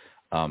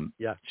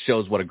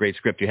 Shows what a great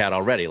script you had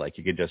already. Like,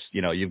 you could just,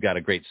 you've got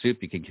a great soup.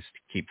 You can just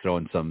keep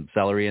throwing some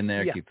celery in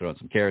there, keep throwing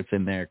some carrots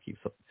in there,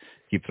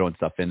 keep throwing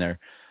stuff in there.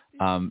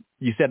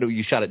 You said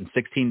you shot it in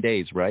 16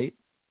 days, right?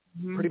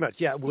 Pretty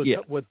much,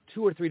 with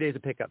 2 or 3 days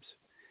of pickups.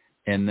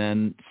 And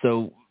then,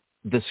 so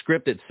the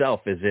script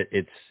itself,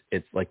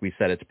 it's like we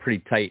said, it's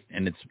pretty tight,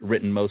 and it's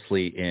written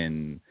mostly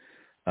in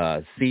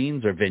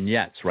scenes or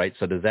vignettes, right?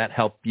 So does that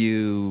help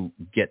you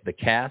get the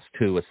cast,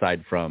 who,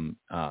 aside from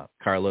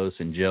Carlos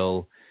and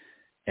Jill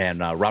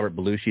and Robert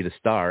Belushi, the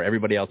star,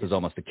 everybody else is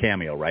almost a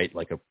cameo, right?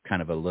 Like a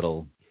kind of a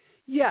little.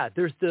 Yeah,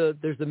 there's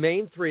the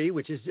main three,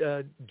 which is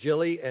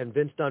Jilly and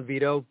Vince Don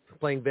Vito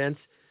playing Vince,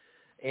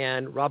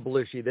 and Rob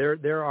Belushi.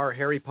 They're our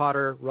Harry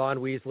Potter, Ron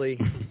Weasley,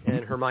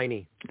 and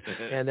Hermione.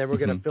 And then we're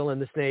going to fill in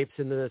the Snapes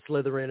and the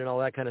Slytherin and all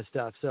that kind of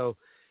stuff. So,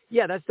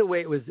 yeah, that's the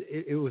way it was.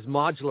 It was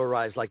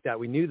modularized like that.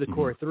 We knew the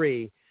core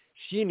three.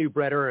 She knew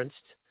Brett Ernst.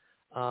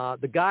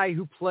 The guy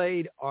who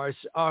played our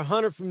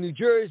hunter from New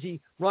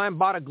Jersey, Ryan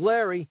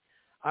Bottiglieri,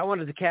 I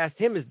wanted to cast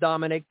him as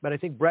Dominic, but I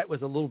think Brett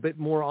was a little bit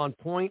more on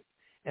point.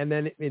 And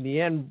then in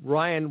the end,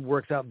 Ryan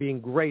works out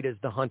being great as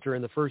the hunter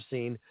in the first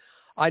scene.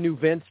 I knew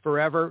Vince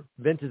forever.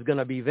 Vince is going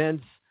to be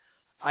Vince.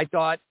 I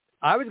thought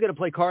I was going to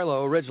play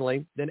Carlo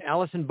originally. Then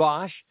Allison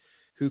Bosch,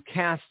 who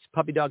casts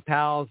Puppy Dog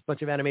Pals, a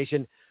bunch of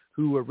animation,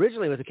 who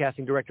originally was a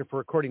casting director for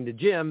According to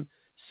Jim,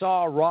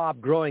 saw Rob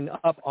growing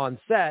up on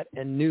set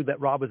and knew that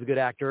Rob was a good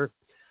actor.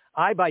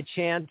 I, by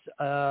chance,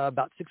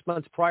 about 6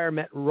 months prior,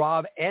 met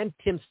Rob and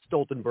Tim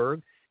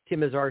Stoltenberg.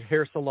 Tim is our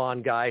hair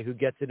salon guy who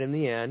gets it in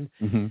the end,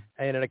 and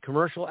at a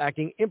commercial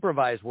acting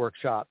improvised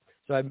workshop.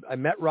 So I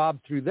met Rob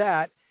through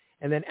that,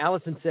 and then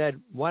Allison said,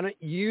 why don't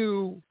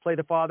you play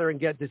the father and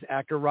get this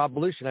actor Rob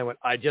Belushi? And I went,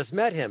 I just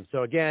met him.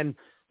 So again,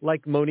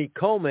 like Monique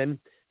Coleman,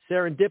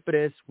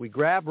 serendipitous, we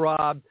grabbed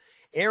Rob.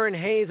 Erin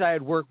Hayes I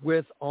had worked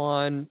with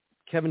on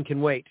Kevin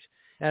Can Wait,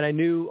 and I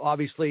knew,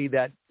 obviously,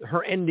 that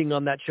her ending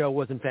on that show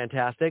wasn't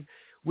fantastic.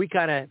 We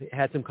kind of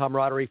had some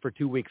camaraderie for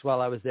 2 weeks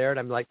while I was there, and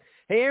I'm like,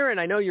 hey, Erin,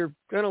 I know you're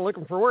kind of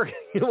looking for work.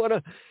 You want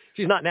to?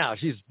 She's not now.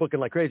 She's booking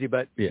like crazy,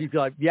 but she's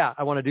like, yeah,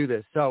 I want to do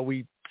this. So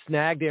we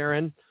snagged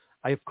Erin.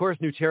 I, of course,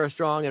 knew Tara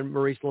Strong and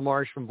Maurice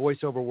LaMarche from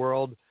VoiceOver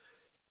World,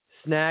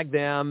 snagged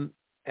them.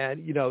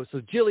 And,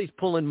 so Jilly's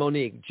pulling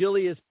Monique.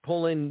 Jilly is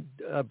pulling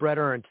Brett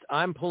Ernst.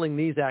 I'm pulling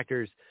these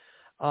actors.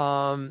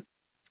 And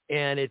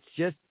it's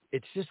just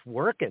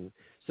working.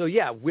 So,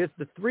 yeah, with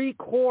the three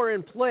core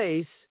in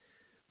place,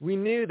 we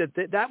knew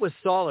that was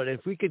solid. And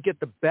if we could get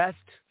the best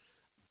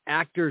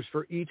actors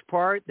for each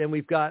part, then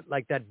we've got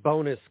like that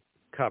bonus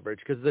coverage,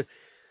 because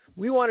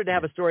we wanted to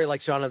have a story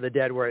like Shaun of the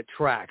Dead where it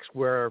tracks,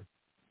 where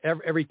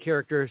every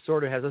character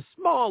sort of has a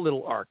small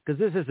little arc, because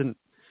this isn't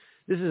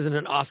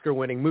an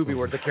Oscar-winning movie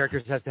where the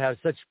characters have to have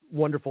such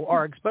wonderful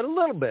arcs, but a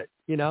little bit,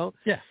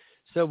 Yeah.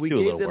 So we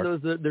gave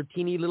them their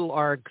teeny little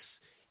arcs,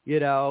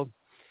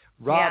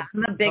 Rob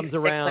I'm a big comes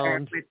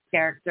around. With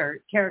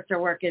character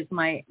work is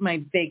my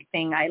big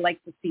thing. I like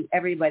to see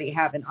everybody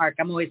have an arc.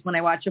 I'm always, when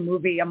I watch a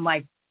movie, I'm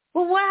like,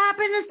 well, what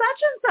happened to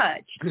such and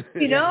such?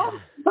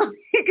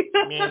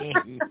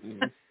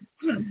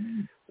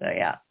 So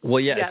yeah. Well,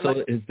 yeah.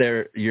 So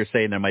you're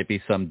saying there might be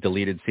some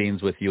deleted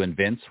scenes with you and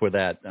Vince where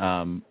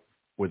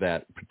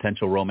that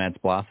potential romance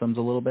blossoms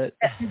a little bit?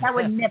 That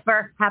would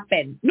never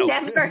happen. No.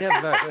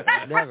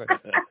 Never.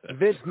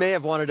 Vince may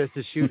have wanted us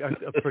to shoot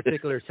a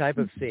particular type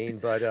of scene,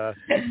 but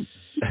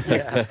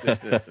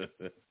yeah.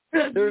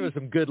 There was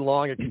some good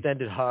long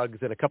extended hugs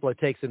and a couple of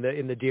takes in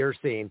the deer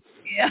scene.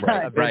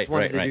 Yeah. Vince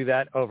wanted to do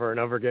that over and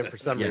over again for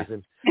some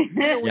reason.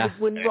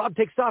 When Rob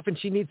takes off and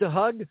she needs a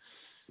hug,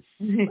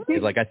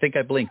 he's like, I think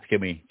I blinked.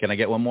 Can I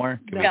get one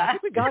more? I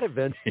think we got it,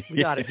 Vince.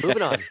 We got it.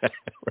 Moving on.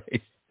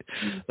 Right.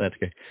 That's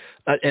great.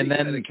 And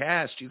then the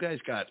cast, you guys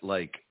got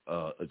like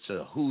it's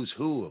a who's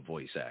who of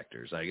voice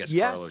actors. I guess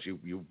Carlos,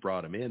 you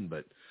brought him in,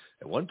 but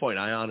at one point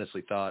I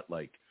honestly thought,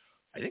 like,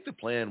 I think the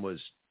plan was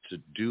to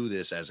do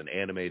this as an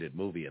animated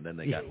movie, and then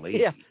they got lazy.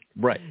 Yeah.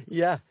 Right.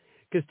 Yeah.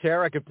 Because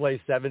Tara could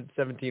play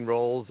 17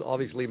 roles.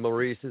 Obviously,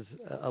 Maurice is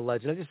a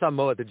legend. I just saw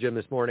Mo at the gym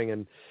this morning,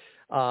 and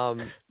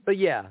but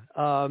yeah,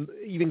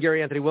 even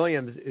Gary Anthony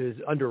Williams is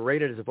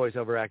underrated as a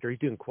voiceover actor. He's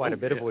doing quite a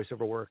bit of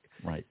voiceover work.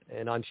 Right.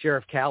 And on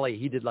Sheriff Callie,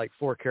 he did like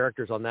 4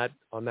 characters on that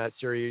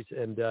series.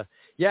 And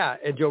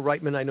and Joe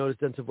Reitman, I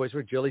noticed, done some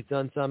voiceover. Jilly's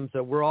done some.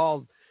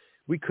 So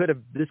this could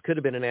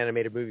have been an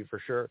animated movie for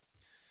sure.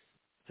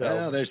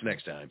 So there's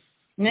next time.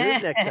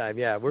 There's next time.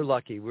 Yeah, we're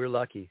lucky.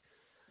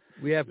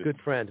 We have good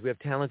friends. We have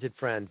talented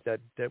friends that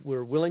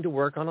we're willing to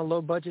work on a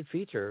low budget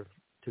feature,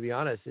 to be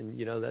honest. And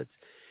that's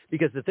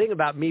because the thing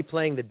about me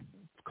playing the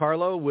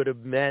Carlo would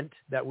have meant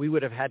that we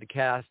would have had to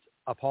cast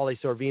a Pauly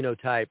Sorvino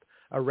type,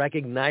 a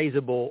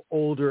recognizable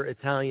older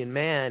Italian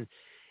man,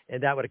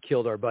 and that would have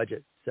killed our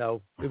budget.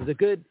 So it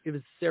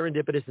was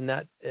serendipitous in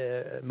that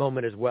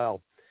moment as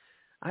well.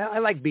 I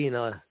like being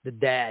the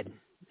dad,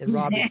 and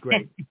Rob is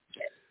great.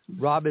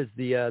 Rob is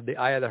the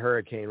eye of the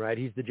hurricane, right?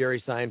 He's the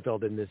Jerry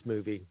Seinfeld in this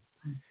movie.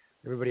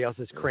 Everybody else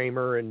is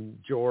Kramer and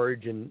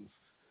George and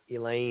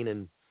Elaine,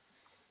 and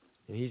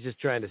he's just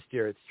trying to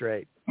steer it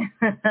straight.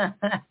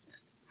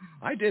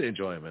 I did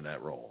enjoy him in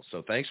that role,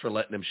 so thanks for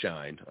letting him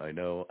shine. I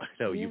know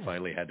you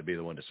finally had to be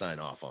the one to sign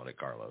off on it,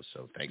 Carlos,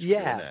 so thanks for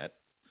doing that.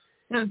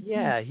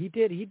 Yeah, he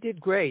did. He did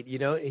great.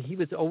 He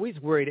was always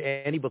worried.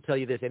 Andy will tell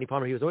you this. Andy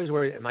Palmer. He was always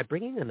worried. Am I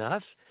bringing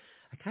enough?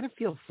 I kind of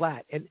feel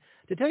flat. And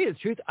to tell you the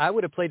truth, I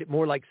would have played it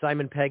more like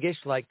Simon Peggish,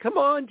 like, "Come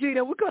on,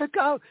 Gina, we're gonna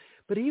go."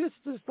 But he was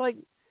just like,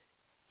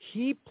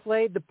 he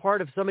played the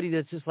part of somebody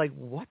that's just like,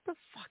 what the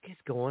fuck is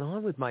going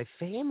on with my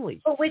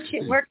family? Well, which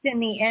it worked in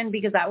the end,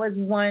 because that was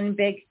one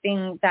big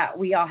thing that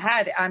we all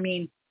had. I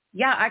mean,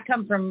 I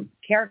come from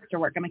character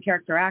work. I'm a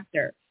character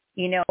actor,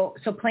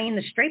 so playing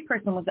the straight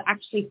person was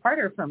actually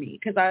harder for me,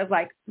 because I was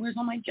like, where's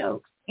all my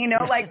jokes?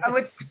 like I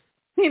would,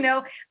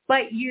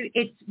 but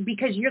it's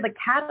because you're the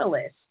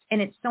catalyst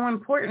and it's so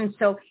important.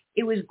 So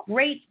it was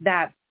great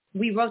that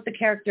we wrote the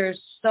characters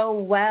so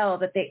well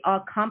that they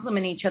all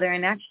complement each other.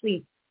 And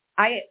actually,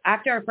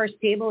 after our first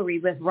table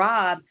read with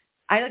Rob,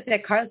 I looked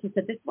at Carlos and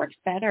said, "This works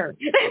better."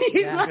 He's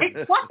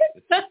like, "What?"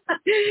 Just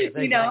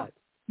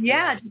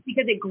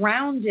because it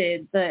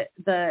grounded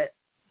the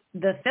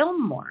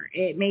film more.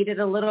 It made it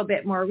a little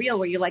bit more real,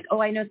 where you're like, "Oh,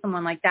 I know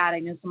someone like that. I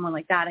know someone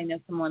like that. I know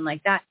someone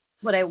like that."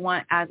 What I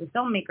want as a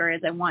filmmaker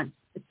is I want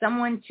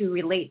someone to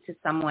relate to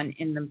someone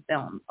in the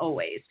film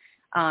always.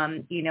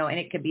 And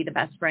it could be the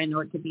best friend,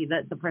 or it could be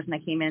the person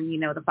that came in,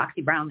 the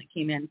Foxy Brown that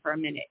came in for a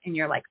minute, and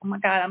you're like, "Oh my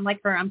God, I'm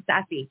like her, I'm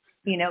sassy,"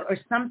 or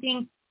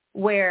something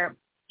where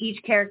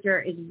each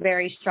character is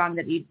very strong,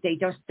 that they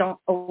just don't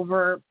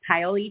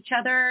overpile each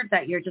other,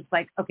 that you're just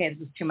like, okay, this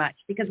is too much,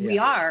 because we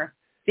are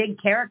big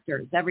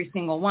characters, every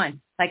single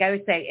one. Like I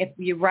would say, if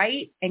you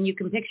write and you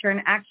can picture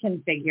an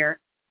action figure,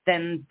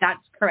 then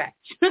that's correct.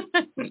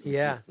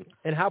 Yeah.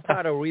 And how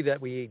proud are we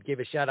that we gave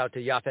a shout out to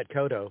Yaphet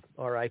Kotto,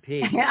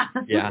 R.I.P. Yeah.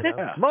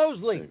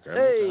 Mosley.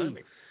 Hey.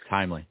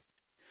 Timely.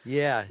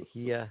 Yeah.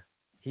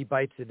 He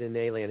bites it in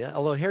Alien.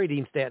 Although Harry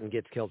Dean Stanton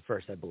gets killed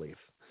first, I believe.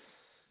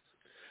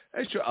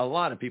 That's true. A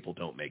lot of people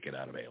don't make it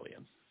out of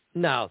Alien.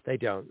 No, they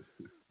don't.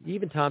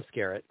 Even Tom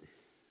Skerritt.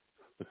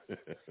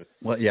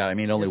 Well, yeah, I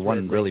mean, only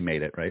one really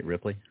made it, right,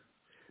 Ripley?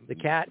 The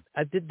cat.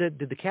 Did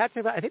the cat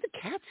survive? I think the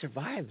cat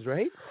survives,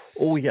 right?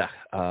 Oh, yeah.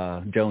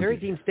 Jonesy. Harry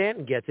Dean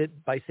Stanton gets it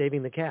by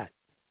saving the cat.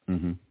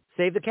 Mm-hmm.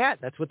 Save the cat.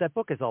 That's what that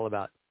book is all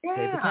about. Yeah.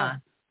 Save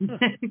the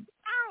cat.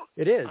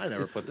 It is. I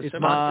never put this it's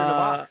in Monster in a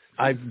Box.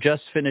 I've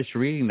just finished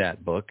reading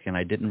that book, and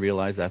I didn't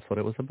realize that's what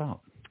it was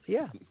about.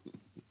 Yeah.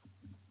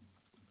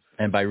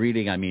 And by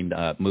reading, I mean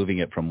moving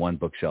it from one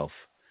bookshelf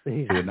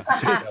to another.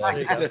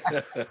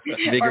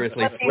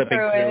 Vigorously flipping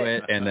through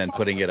it and then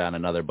putting it on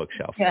another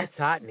bookshelf. Yeah. It's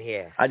hot in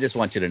here. I just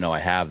want you to know I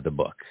have the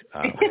book.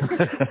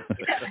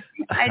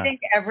 I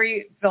think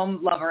every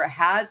film lover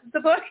has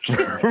the book.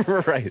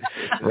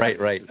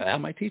 Right.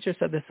 My teacher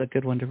said this is a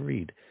good one to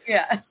read.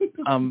 Yeah.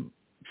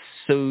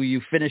 So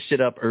you finished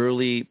it up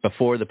early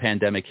before the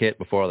pandemic hit,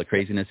 before all the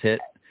craziness hit,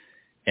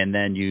 and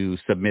then you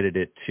submitted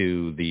it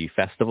to the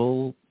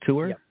festival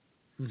tour? Yep.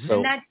 Mm-hmm.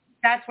 So, and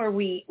that's where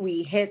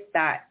we hit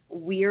that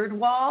weird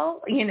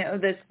wall,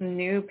 this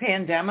new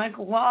pandemic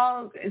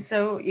wall,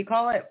 so you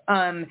call it,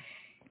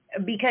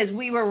 because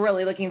we were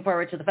really looking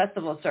forward to the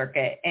festival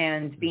circuit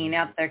and being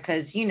out there,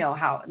 because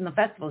how in the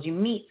festivals you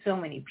meet so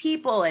many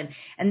people, and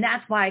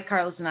that's why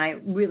Carlos and I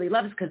really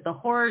love this, because the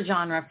horror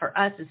genre for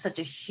us is such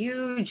a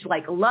huge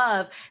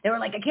love. They were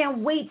like, I can't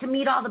wait to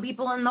meet all the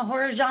people in the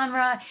horror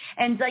genre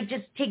and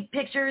just take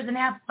pictures and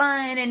have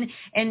fun and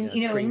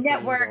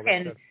network,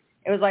 and stuff.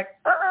 It was like,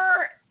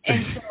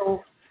 and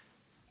so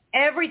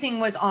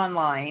everything was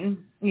online,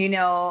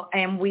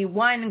 and we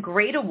won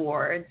great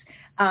awards,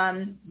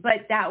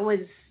 but that was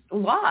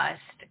lost.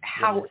 Yes.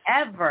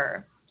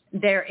 However,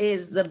 there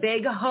is the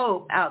big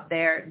hope out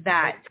there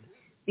that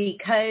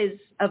because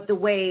of the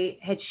way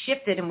it had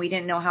shifted and we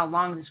didn't know how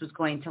long this was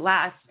going to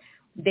last,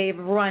 they've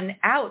run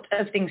out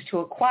of things to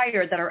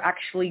acquire that are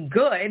actually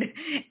good,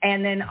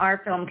 and then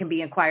our film can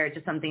be acquired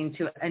to something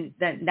to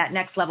that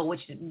next level,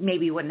 which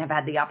maybe wouldn't have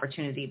had the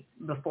opportunity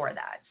before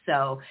that.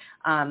 So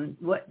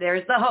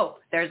there's the hope.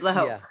 There's the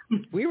hope. Yeah.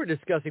 We were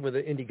discussing with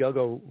the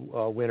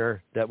Indiegogo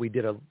winner that we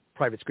did a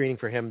private screening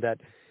for him that,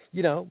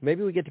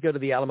 maybe we get to go to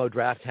the Alamo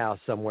Draft House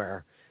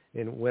somewhere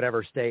in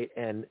whatever state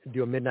and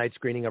do a midnight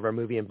screening of our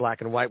movie in black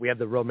and white. We have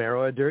the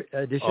Romero edition,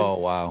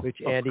 which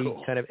Andy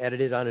kind of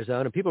edited on his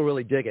own, and people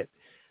really dig it.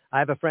 I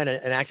have a friend,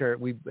 an actor.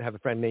 We have a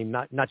friend named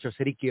Nacho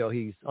Sericchio.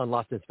 He's on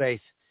Lost in Space,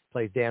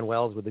 plays Dan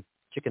Wells with the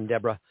chicken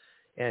Deborah.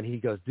 And he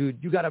goes, dude,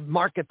 you got to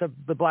market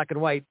the black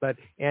and white. But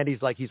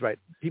Andy's like, he's right.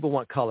 People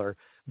want color.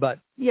 But,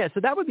 yeah, so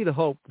that would be the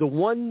hope. The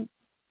one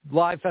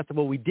live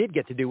festival we did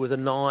get to do was a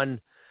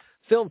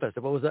non-film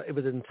festival. It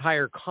was an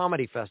entire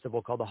comedy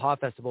festival called the Ha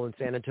Festival in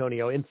San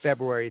Antonio in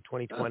February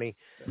 2020.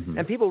 Mm-hmm.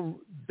 And people,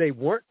 they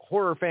weren't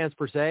horror fans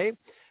per se,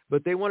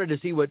 but they wanted to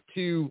see what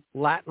two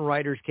Latin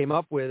writers came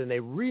up with, and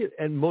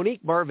and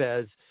Monique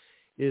Marvez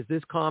is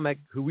this comic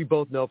who we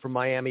both know from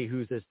Miami,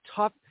 who's this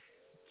tough.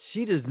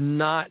 She does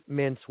not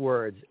mince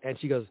words, and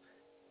she goes,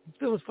 "This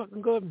film is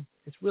fucking good.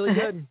 It's really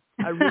good.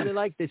 I really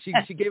liked it."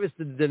 She gave us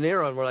the De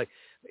Niro, and we're like,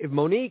 if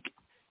Monique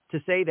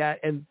to say that,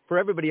 and for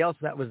everybody else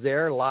that was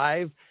there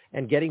live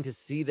and getting to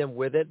see them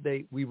with it,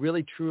 we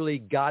really truly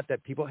got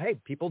that people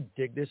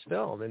dig this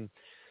film, and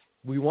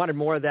we wanted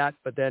more of that,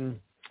 but then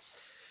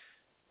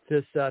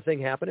this thing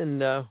happened,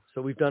 and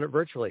so we've done it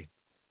virtually.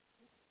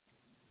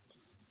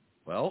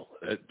 Well,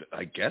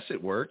 I guess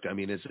it worked. I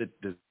mean, does it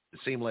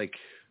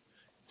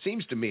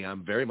seems to me,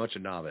 I'm very much a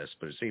novice,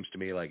 but it seems to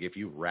me like if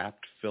you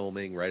wrapped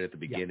filming right at the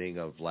beginning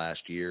of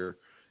last year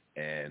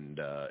and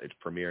it's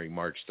premiering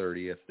March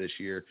 30th this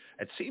year,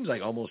 it seems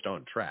like almost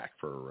on track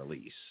for a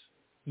release.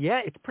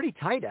 Yeah, it's pretty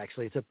tight,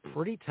 actually. It's a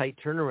pretty tight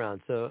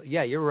turnaround. So,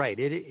 yeah, you're right.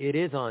 It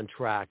is on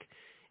track.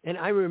 And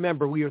I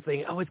remember we were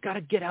thinking, it's got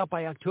to get out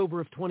by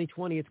October of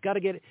 2020. It's got to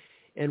get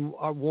and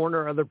our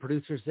Warner, other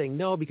producers saying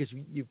no because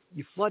you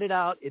flood it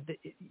out.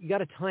 You got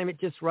to time it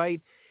just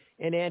right.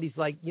 And Andy's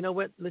like, you know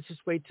what? Let's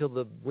just wait till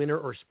the winter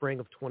or spring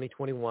of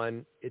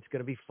 2021. It's going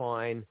to be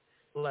fine.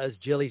 As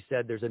Jilly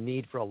said, there's a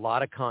need for a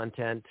lot of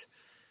content.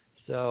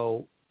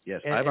 So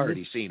yes, I've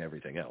already seen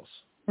everything else.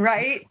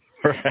 Right.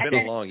 It's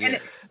been a long year.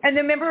 And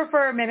remember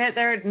for a minute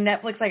there,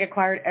 Netflix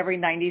acquired every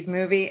 90s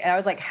movie. And I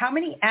was like, how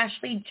many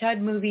Ashley Judd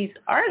movies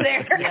are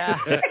there? Yeah.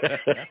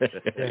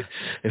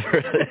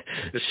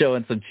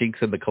 Showing some chinks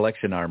in the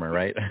collection armor,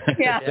 right?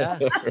 Yeah.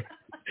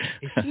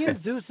 Is she in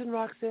Zeus and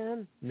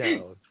Roxanne?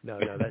 No,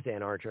 that's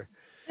Ann Archer.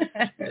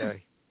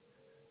 Sorry.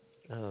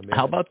 Oh, man.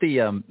 How about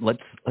the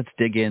let's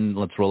dig in,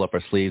 let's roll up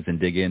our sleeves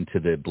and dig into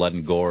the blood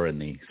and gore and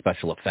the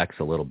special effects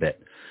a little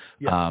bit.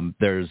 Yeah.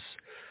 There's,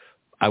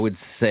 I would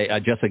say,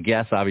 just a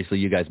guess, obviously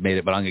you guys made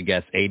it, but I'm going to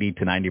guess 80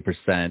 to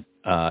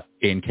 90%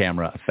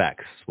 in-camera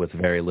effects with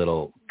very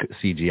little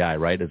CGI,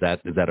 right? Is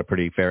that a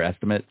pretty fair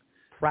estimate?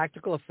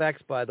 Practical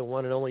effects by the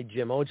one and only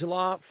Jim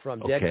Ojala from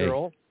Dead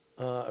Girl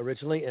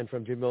originally, and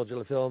from Jim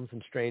Ojala Films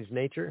and Strange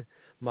Nature,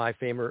 my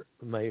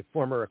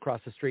former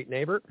across-the-street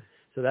neighbor.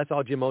 So that's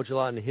all Jim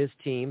Ojala and his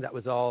team. That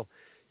was all,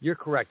 you're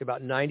correct,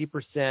 about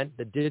 90%.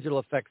 The digital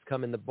effects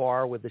come in the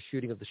bar with the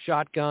shooting of the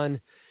shotgun.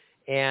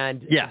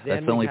 And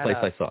that's the only place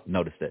I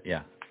noticed it.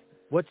 Yeah.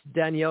 What's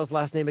Danielle's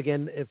last name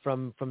again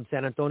from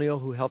San Antonio,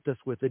 who helped us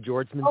with the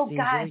Georgeman scene? Oh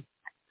God,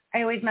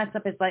 I always mess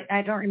up his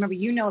I don't remember.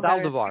 You know about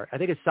Saldivar. I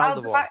think it's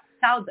Saldivar.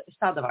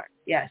 Saldivar.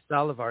 Yes.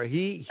 Saldivar.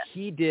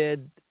 He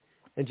did.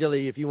 And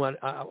Jilly, if you want,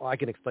 I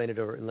can explain it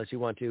over unless you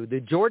want to. The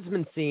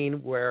Georgeman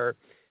scene where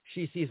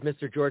she sees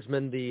Mr.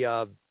 Georgeman,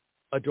 the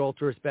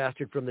adulterous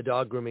bastard from the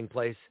dog grooming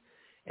place,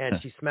 and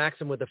she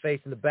smacks him with the face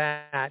in the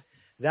bat.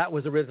 That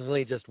was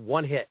originally just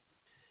one hit.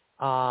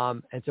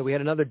 And so we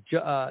had another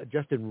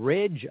Justin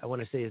Ridge, I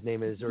want to say his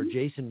name is, or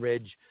Jason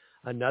Ridge,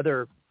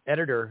 another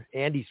editor,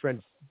 Andy's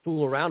friend,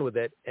 fool around with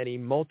it, and he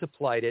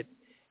multiplied it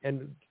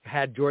and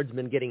had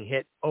Georgeman getting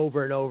hit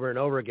over and over and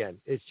over again.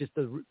 It's just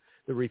the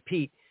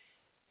repeat.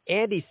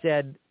 Andy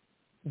said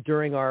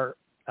during our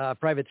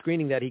private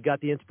screening that he got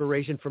the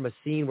inspiration from a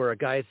scene where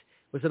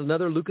was it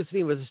another Lucas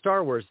scene? It was a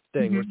Star Wars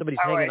thing where somebody's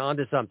hanging on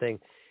to something,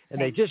 and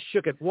they just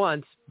shook it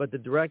once, but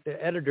the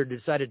editor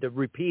decided to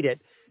repeat it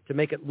to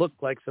make it look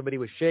like somebody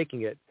was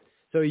shaking it.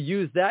 So he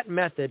used that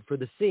method for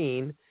the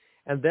scene,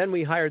 and then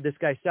we hired this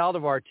guy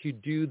Saldivar to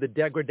do the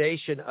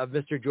degradation of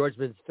Mr.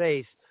 Georgeman's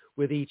face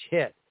with each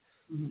hit.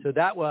 Mm-hmm. So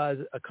that was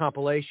a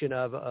compilation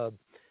of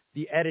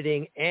the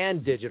editing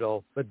and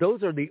digital, but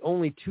those are the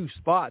only two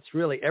spots,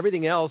 really.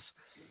 Everything else,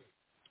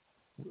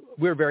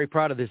 we're very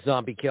proud of this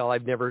zombie kill.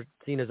 I've never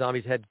seen a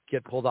zombie's head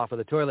get pulled off of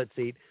the toilet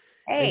seat.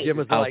 Hey. And Jim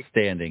was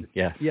outstanding.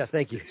 Yes. Yeah,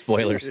 thank you.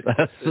 Spoilers.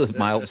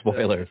 Mild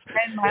spoilers.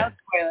 And mild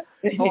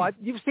spoilers.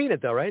 You've seen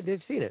it though, right?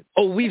 They've seen it.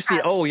 Oh, we've seen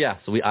it. Oh, yeah.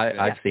 So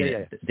I've seen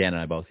it. Yeah. Dan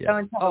and I both.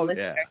 Yeah.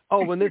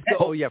 When this.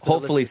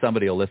 Hopefully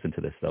somebody will listen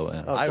to this though.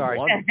 I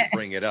wanted to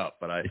bring it up,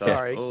 but I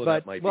thought,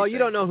 that might be. Well, you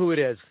don't know who it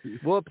is.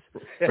 Whoops.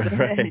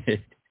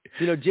 Right.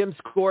 Jim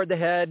scored the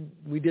head.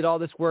 We did all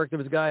this work. There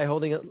was a guy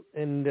holding it,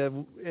 and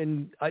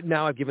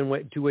now I've given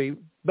way to a.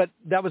 But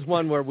that was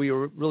one where we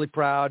were really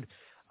proud.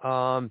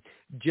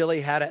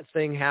 Jilly had that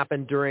thing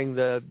happen during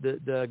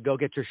the Go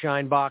Get Your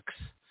Shine box.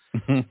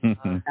 You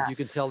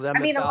can tell them. I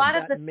mean, a lot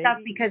of the stuff,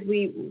 because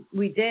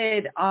we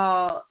did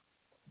all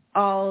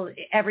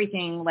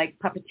everything like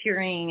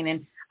puppeteering,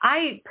 and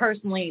I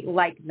personally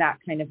like that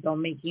kind of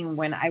filmmaking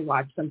when I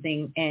watch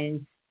something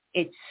and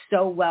it's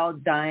so well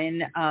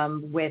done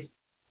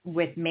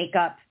with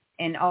makeup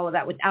and all of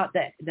that without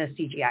the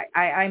CGI.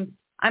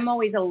 I'm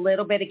always a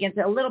little bit against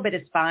it. A little bit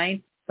is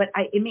fine. But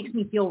it makes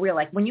me feel real.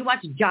 Like when you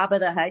watch Jabba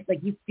the Hutt, like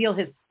you feel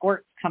his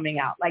squirts coming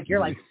out. Like you're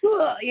like,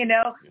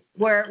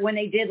 where when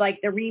they did like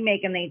the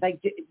remake and they like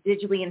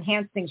digitally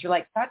enhanced things, you're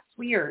like, that's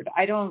weird.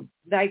 I don't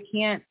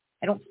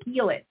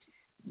feel it.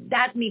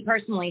 That's me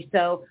personally.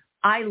 So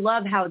I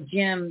love how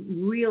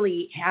Jim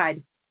really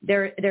had,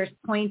 there's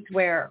points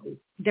where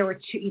there were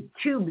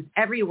tubes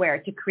everywhere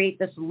to create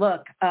this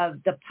look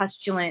of the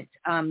pustulant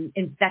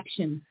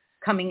infection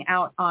coming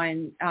out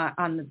on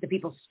the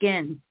people's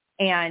skin.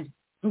 And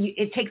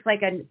it takes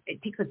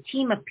a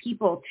team of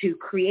people to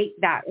create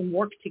that and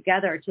work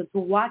together to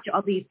watch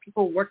all these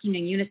people working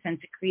in unison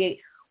to create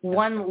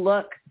one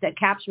look that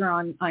capture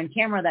on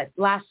camera that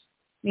lasts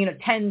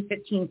 10,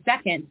 15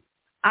 seconds.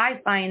 I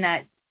find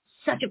that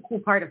such a cool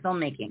part of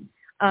filmmaking.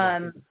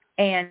 And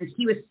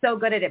he was so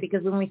good at it,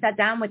 because when we sat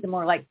down with him,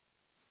 we're like,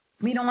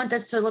 we don't want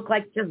this to look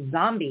like just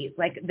zombies.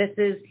 Like this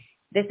is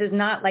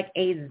not like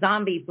a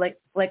zombie flick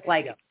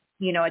like a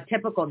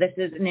typical. This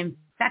is an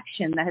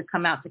infection that has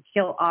come out to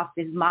kill off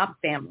these mob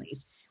families.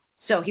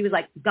 So he was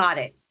like, got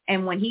it.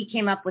 And when he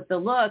came up with the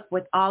look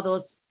with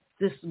all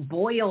this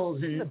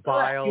boils and the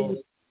bile,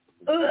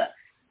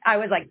 I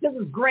was like, this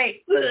is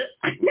great.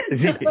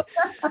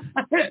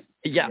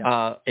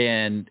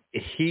 And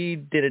he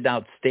did an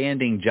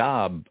outstanding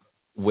job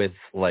with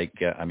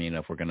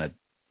if we're going to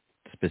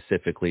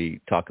specifically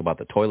talk about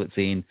the toilet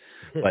scene,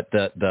 but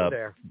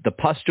the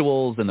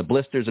pustules and the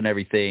blisters and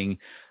everything,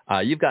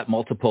 you've got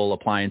multiple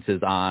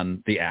appliances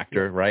on the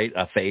actor, right?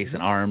 A face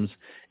and arms,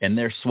 and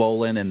they're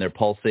swollen and they're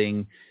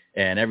pulsing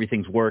and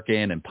everything's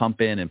working and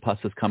pumping and pus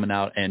is coming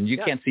out, and you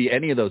can't see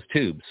any of those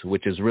tubes,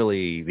 which is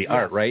really the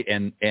art, right?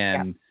 And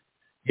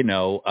you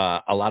know,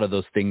 a lot of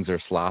those things are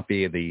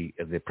sloppy,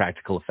 the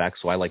practical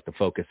effects, so I like to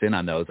focus in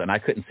on those. And I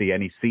couldn't see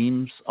any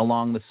seams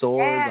along the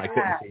swords. I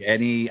couldn't see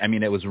any. I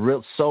mean, it was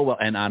real so well,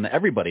 and on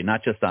everybody,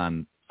 not just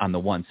on the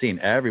one scene.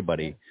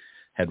 Everybody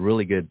had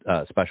really good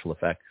special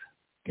effects.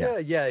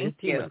 Yeah, his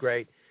team was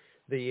great.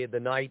 The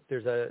night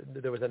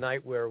there was a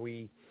night where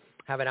we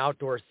have an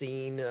outdoor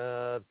scene.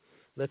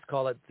 Let's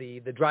call it the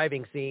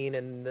driving scene,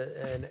 and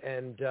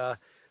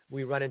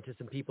we run into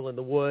some people in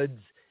the woods.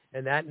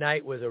 And that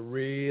night was a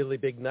really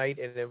big night,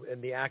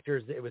 and the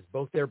actors, it was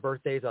both their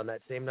birthdays on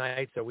that same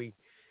night. So we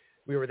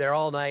were there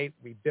all night.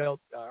 We built,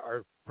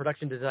 our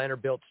production designer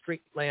built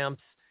street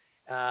lamps.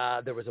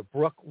 There was a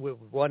brook with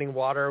running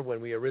water.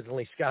 When we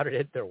originally scouted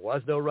it, there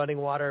was no running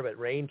water, but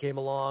rain came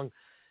along.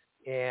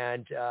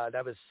 And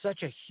that was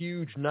such a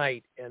huge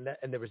night. And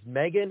there was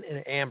Megan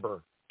and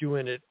Amber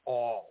doing it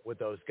all with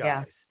those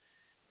guys.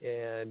 Yeah.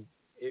 And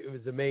it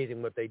was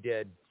amazing what they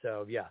did.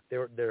 So, yeah,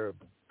 they're a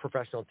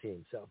professional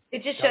team. So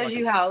it just shows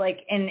you how,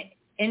 like, in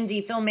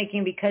indie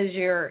filmmaking, because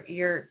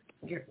your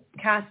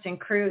cast and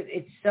crew,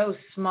 it's so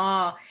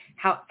small,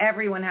 how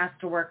everyone has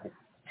to work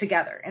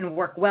together and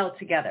work well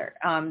together,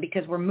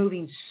 because we're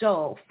moving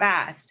so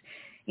fast.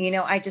 You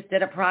know, I just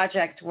did a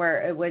project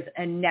where it was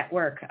a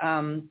network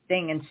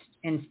thing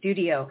in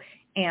studio,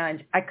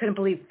 and I couldn't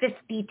believe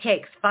 50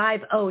 takes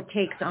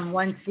on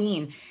one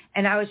scene.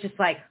 And I was just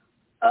like,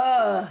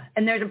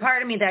 and there's a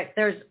part of me that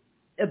there's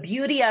a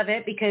beauty of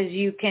it because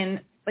you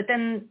can, but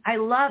then I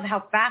love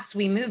how fast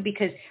we move,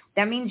 because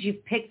that means you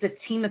picked a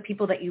team of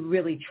people that you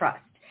really trust.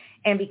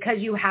 And because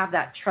you have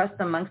that trust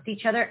amongst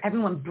each other,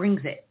 everyone brings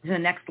it to the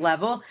next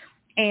level.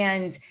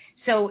 And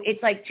so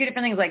it's like two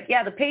different things. Like,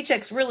 yeah, the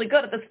paycheck's really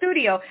good at the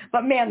studio,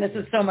 but man, this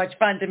is so much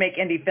fun to make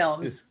indie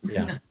films.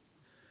 Yeah.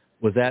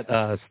 Was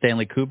that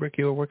Stanley Kubrick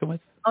you were working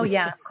with? Oh,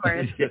 yeah, of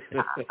course.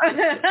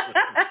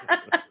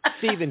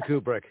 Steven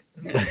Kubrick.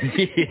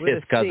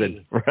 His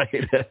cousin,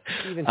 right?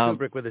 Steven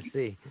Kubrick with a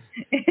C.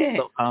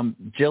 So,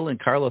 Jill and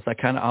Carlos, I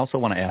kind of also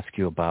want to ask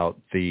you about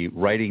the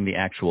writing the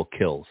actual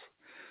kills.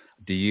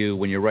 Do you,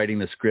 when you're writing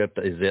the script,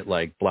 is it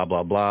like blah,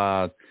 blah,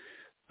 blah,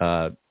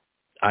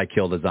 I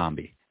killed a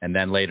zombie, and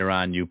then later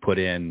on you put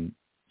in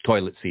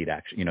toilet seat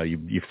action, you know,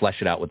 you flesh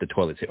it out with the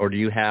toilet seat, or do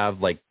you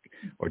have like,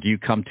 or do you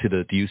come to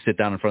do you sit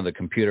down in front of the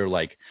computer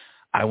like,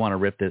 I want to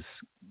rip this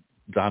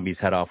zombie's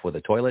head off with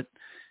a toilet,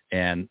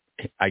 and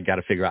I got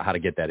to figure out how to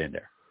get that in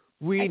there?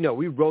 We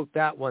wrote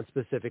that one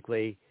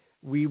specifically.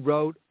 We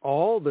wrote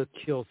all the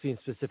kill scenes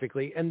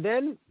specifically, and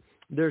then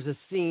there's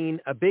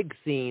a big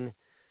scene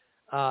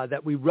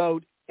that we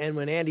wrote, and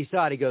when Andy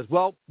saw it, he goes,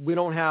 well, we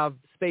don't have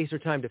space or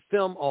time to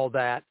film all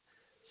that,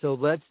 so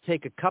let's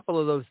take a couple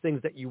of those things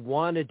that you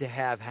wanted to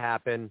have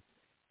happen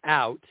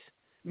out,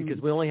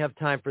 because we only have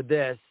time for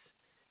this,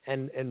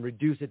 and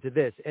reduce it to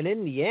this. And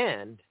in the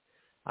end,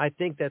 I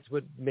think that's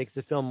what makes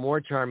the film more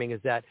charming,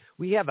 is that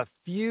we have a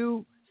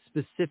few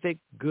specific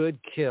good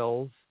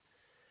kills,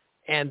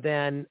 and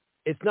then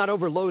it's not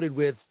overloaded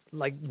with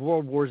like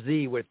World War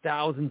Z with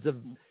thousands of,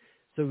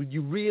 so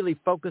you really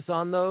focus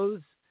on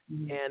those,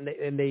 and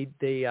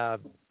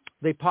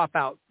they pop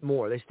out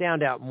more. They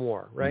stand out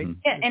more, right?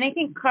 Yeah, and I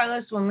think,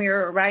 Carlos, when we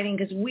were writing,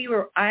 because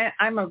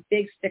I'm a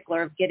big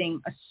stickler of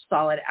getting a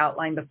solid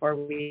outline before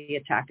we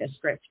attack a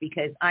script,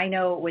 because I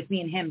know with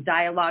me and him,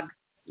 dialogue,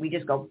 we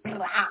just go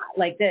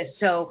like this.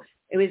 So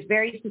it was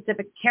very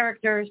specific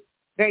characters,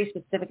 very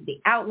specific the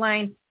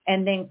outline,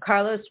 and then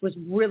Carlos was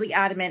really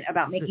adamant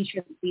about making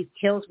sure that these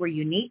kills were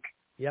unique.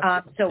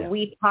 Yep.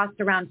 We tossed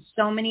around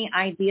so many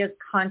ideas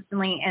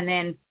constantly, and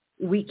then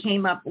we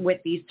came up with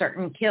these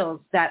certain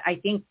kills that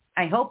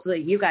I hope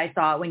that you guys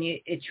saw when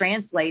it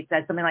translates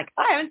as something like,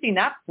 I haven't seen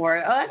that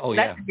before.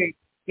 That's great.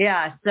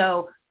 Yeah.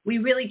 So we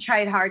really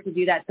tried hard to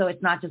do that. So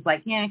it's not just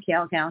like,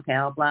 kill,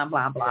 blah,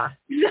 blah, blah.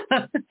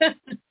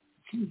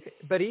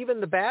 But even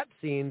the bat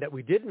scene that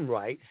we didn't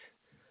write,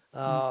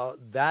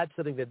 that's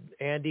something that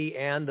Andy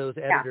and those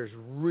editors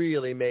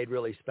really made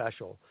really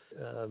special.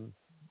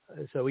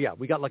 So, yeah,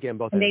 we got lucky on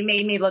both. And they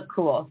made me look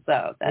cool.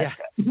 So that's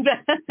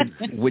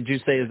good. Would you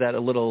say, is that a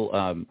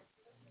little,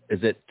 is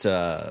it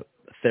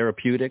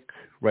therapeutic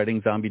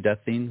writing zombie death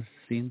scenes?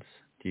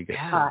 Do you get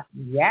yeah.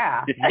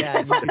 Yeah,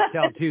 you can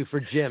tell, too, for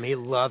Jim. He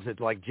loves it.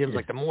 Like, Jim's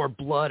like, the more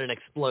blood and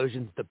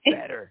explosions, the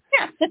better.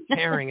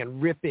 Tearing and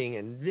ripping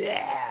and,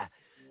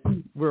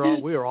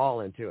 we're all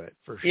into it,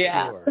 for sure.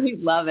 Yeah, we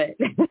love it.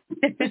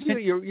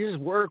 you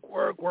just work,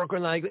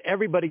 and like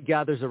everybody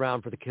gathers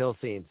around for the kill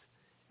scenes.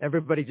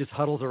 Everybody just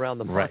huddles around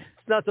them. Right.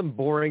 It's not some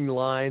boring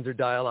lines or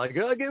dialogue.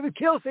 Oh, give a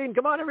kill scene.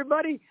 Come on,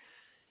 everybody.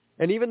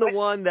 And even the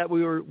one that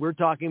we're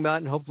talking about,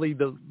 and hopefully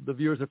the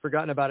viewers have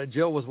forgotten about it,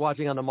 Jill was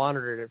watching on the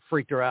monitor, and it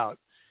freaked her out.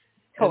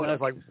 And I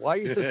was like, why are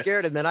you so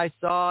scared? And then I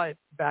saw it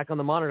back on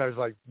the monitor. I was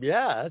like,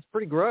 yeah, that's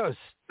pretty gross.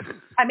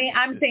 I mean,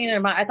 I'm sitting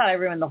there. I thought I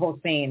ruined the whole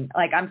scene.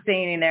 Like, I'm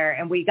standing there,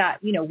 and we got,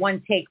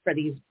 one take for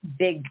these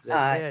big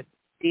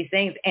these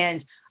things.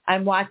 And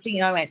I'm watching,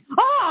 and I went,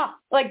 oh,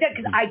 like that,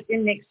 because I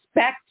didn't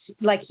expect,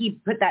 like, he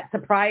put that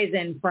surprise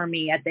in for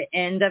me at the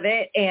end of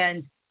it.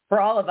 And for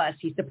all of us,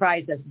 he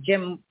surprised us.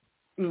 Jim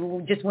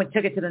just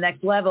took it to the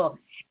next level.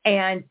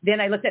 And then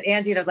I looked at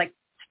Angie, and I was like,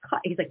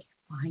 he's like,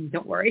 fine,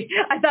 don't worry.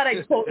 I thought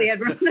I totally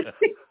had run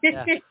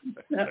the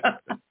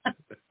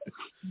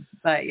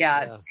But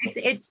yeah,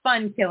 it's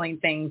fun killing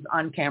things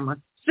on camera.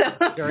 So.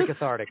 Very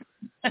cathartic.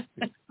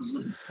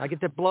 I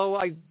get to blow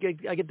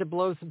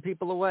some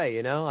people away.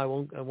 You know, I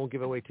won't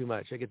give away too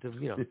much. I get to,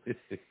 you know,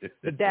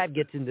 the dad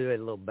gets into it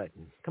a little bit.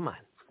 Come on.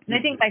 And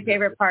I think my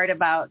favorite part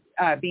about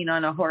being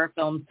on a horror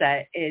film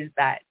set is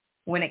that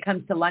when it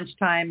comes to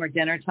lunchtime or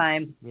dinner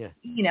time,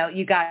 you know,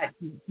 you got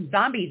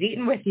zombies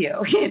eating with you.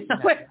 You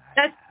know,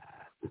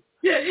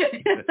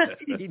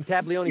 eating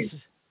tableones.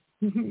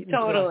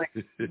 Totally.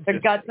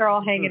 Their guts are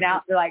all hanging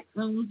out. They're like,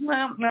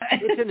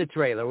 it's in the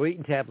trailer. We're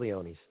eating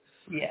tableones.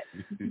 Yes.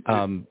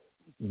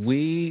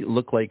 We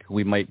look like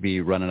we might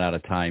be running out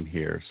of time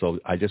here. So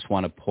I just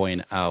want to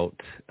point out,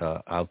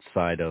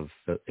 outside of,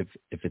 if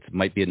it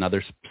might be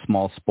another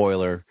small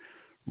spoiler,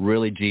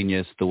 really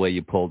genius the way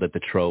you pulled at the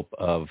trope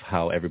of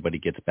how everybody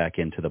gets back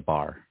into the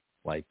bar.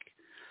 Like,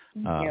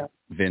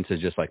 Vince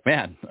is just like,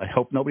 man, I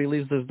hope nobody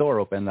leaves this door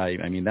open. I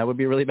mean, that would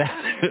be really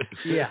bad.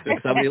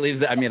 If somebody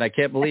leaves it, I mean, I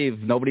can't believe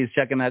nobody's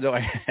checking that door.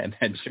 And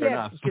sure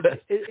enough.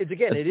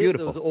 It is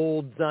those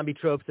old zombie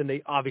tropes, and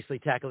they obviously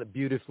tackle it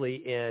beautifully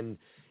in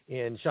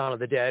Shaun of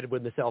the Dead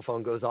when the cell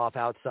phone goes off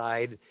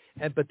outside.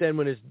 But then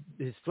when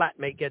his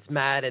flatmate gets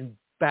mad and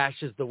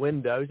bashes the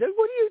window, he says,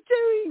 what are you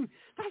doing?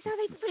 That's how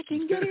they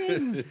freaking get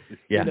in.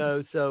 You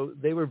know, so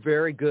they were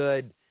very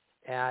good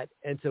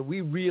and so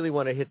we really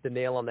want to hit the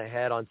nail on the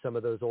head on some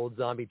of those old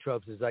zombie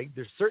tropes. Is like,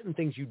 there's certain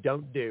things you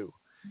don't do,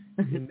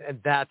 and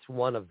that's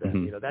one of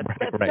them. You know, that's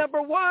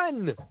number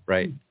one.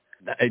 Right.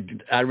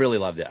 I really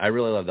loved it. I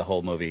really loved the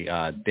whole movie.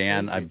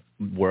 Dan and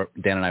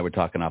I were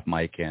talking off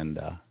mic, and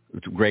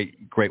it's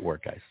great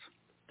work, guys.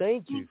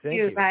 Thank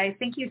you, guys.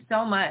 Thank you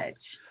so much.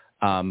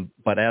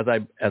 But as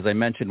I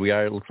mentioned,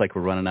 it looks like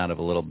we're running out of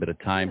a little bit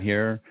of time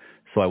here.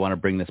 So I want to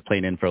bring this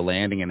plane in for a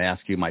landing and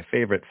ask you my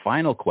favorite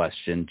final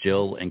question,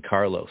 Jill and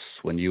Carlos.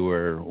 When you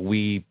were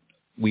wee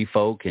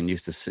folk and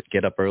used to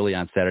get up early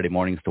on Saturday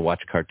mornings to watch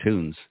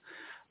cartoons,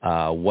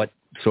 what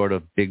sort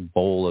of big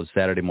bowl of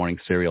Saturday morning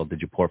cereal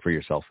did you pour for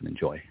yourself and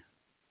enjoy?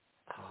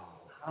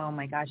 Oh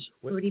my gosh,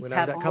 Fruity when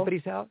Pebbles. I was at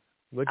Company's house?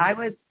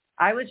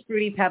 I was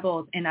Fruity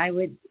Pebbles, and I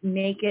would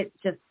make it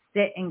just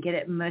sit and get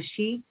it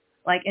mushy.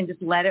 Like, and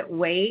just let it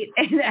wait.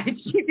 And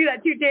you do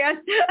that too,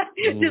 Dan?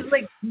 Just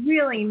like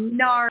really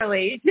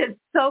gnarly. Just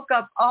soak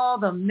up all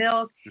the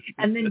milk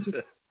and then just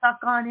suck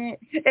on it.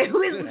 It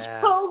was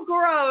so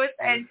gross.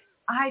 And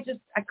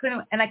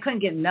I couldn't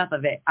get enough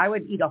of it. I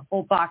would eat a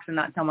whole box and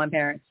not tell my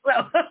parents.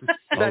 So.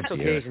 Special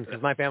occasions,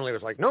 because my family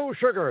was like, no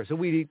sugar. So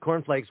we'd eat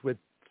cornflakes with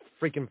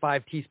freaking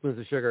 5 teaspoons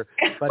of sugar.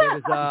 But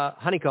it was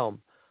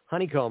honeycomb.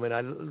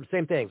 And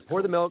same thing.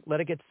 Pour the milk, let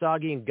it get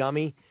soggy and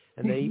gummy.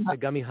 And they eat the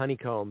gummy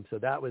honeycomb. So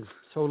that was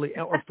totally,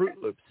 or Fruit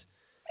Loops.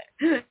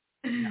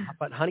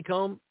 But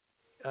honeycomb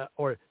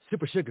or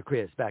Super Sugar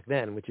Crisp back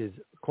then, which is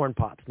Corn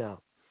Pops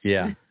now.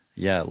 Yeah.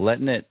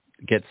 Letting it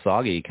get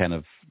soggy kind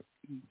of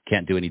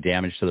can't do any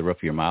damage to the roof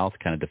of your mouth,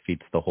 kind of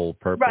defeats the whole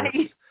purpose.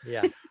 Right.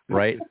 Yeah.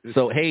 Right.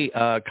 So, hey,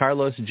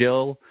 Carlos,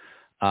 Jill,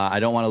 I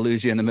don't want to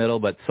lose you in the middle,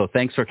 but so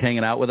thanks for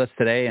hanging out with us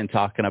today and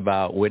talking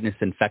about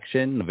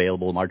WitnessInfection,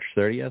 available March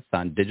 30th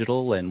on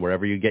digital and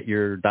wherever you get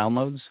your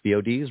downloads,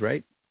 VODs,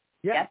 right?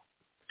 Yeah.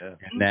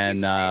 And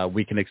then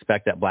we can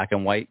expect that black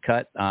and white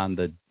cut on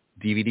the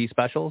DVD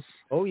specials.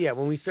 Oh, yeah.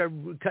 When we start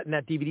cutting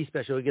that DVD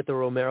special, we get the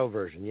Romero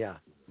version. Yeah.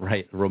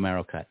 Right.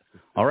 Romero cut.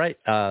 All right.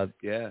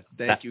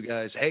 Thank you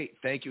guys. Hey,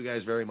 thank you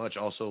guys very much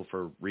also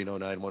for Reno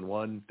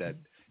 911 that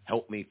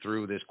helped me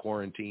through this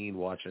quarantine,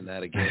 watching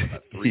that again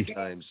about 3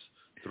 times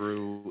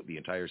through the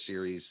entire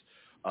series.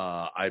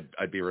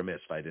 I'd be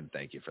remiss if I didn't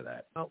thank you for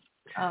that. Oh,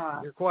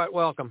 you're quite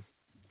welcome.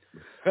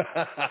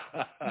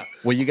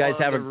 Well, you guys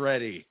have a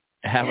great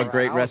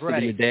rest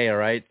of your day, all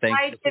right? Thanks.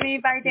 Bye, Jimmy.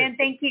 Bye, Dan.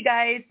 Thank you,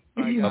 guys.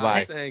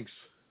 Bye-bye. Thanks.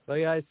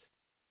 Bye, guys.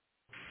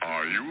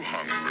 Are you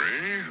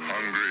hungry?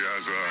 Hungry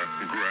as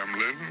a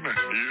gremlin?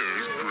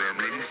 Here's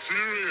gremlin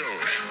cereal.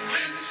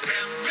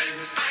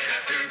 Gremlins, bite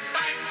after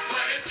bite.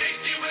 What a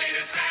tasty way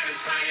to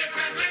satisfy a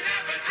gremlin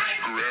appetite.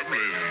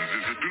 Gremlins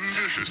is a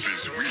deliciously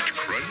sweet,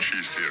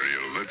 crunchy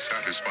cereal that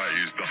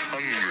satisfies the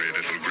hungry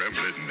little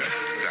gremlin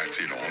that's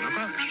in all of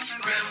us.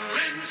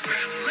 Gremlins,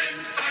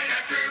 bite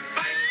after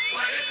bite.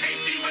 What a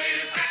tasty way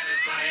to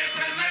satisfy a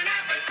gremlin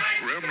appetite.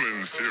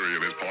 Gremlin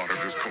cereal is part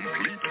of this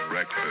complete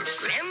breakfast.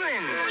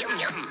 Gremlins, yum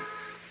yum.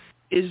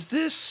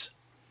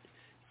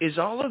 Is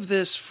all of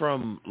this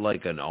from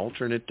like an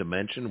alternate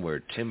dimension where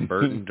Tim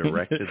Burton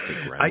directed the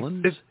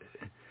Gremlins?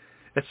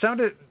 It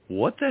sounded.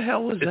 What the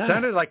hell was that? It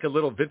sounded like a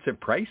little Vincent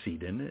Pricey,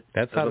 didn't it?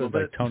 That sounded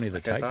like Tony the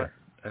Tiger.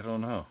 I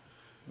don't know.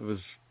 It was.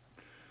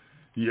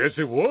 Yes,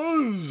 it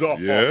was.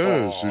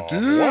 Yes, it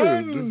did.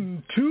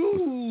 1,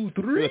 2,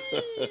 3.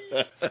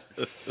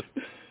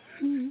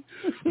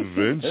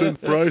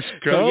 Vincent Price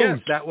Count. So yes,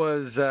 that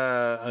was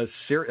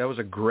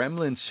a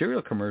Gremlins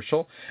cereal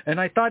commercial, and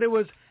I thought it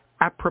was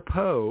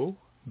apropos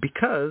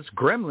because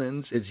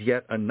Gremlins is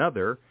yet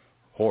another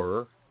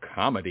horror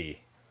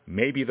comedy,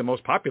 maybe the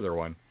most popular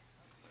one.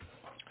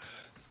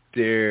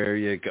 There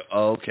you go.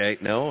 Okay,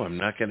 no, I'm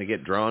not going to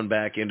get drawn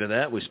back into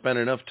that. We spent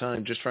enough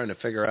time just trying to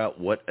figure out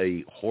what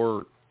a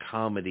horror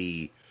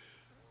comedy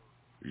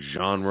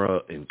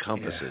genre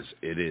encompasses.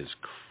 Yeah. It is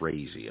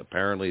crazy.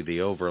 Apparently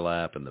the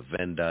overlap and the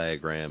Venn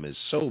diagram is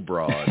so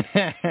broad.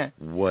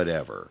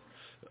 Whatever.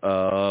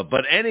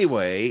 But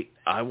anyway,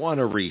 I want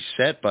to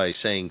reset by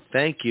saying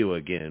thank you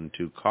again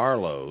to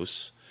Carlos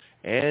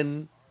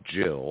and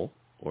Jill,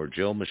 or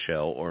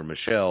Jill-Michele, or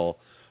Michelle/Jill,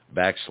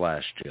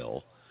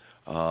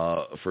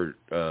 for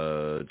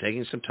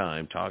taking some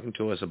time talking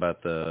to us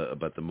about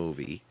the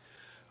movie.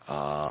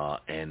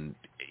 And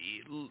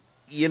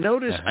you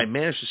notice I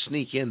managed to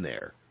sneak in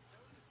there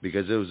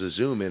because it was a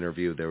Zoom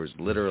interview. There was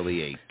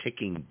literally a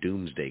ticking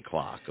doomsday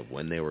clock of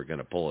when they were going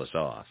to pull us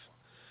off.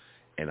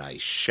 And I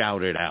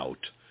shouted out,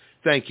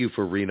 "Thank you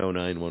for Reno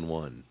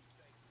 911."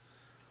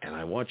 And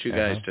I want you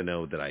guys to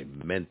know that I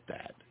meant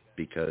that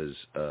because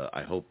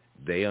I hope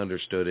they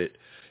understood it.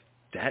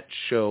 That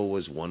show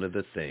was one of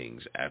the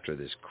things after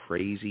this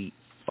crazy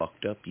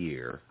fucked up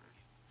year.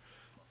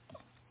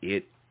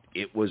 It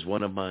was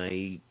one of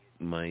my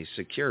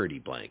security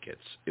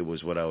blankets. It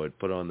was what I would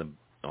put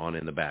on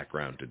in the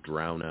background to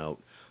drown out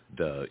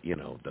the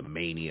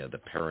mania, the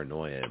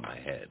paranoia in my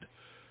head.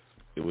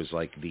 It was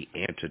like the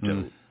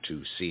antidote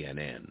to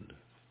CNN.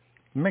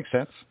 Makes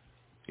sense.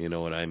 You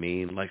know what I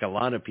mean? Like a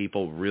lot of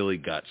people really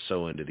got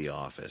so into The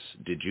Office.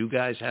 Did you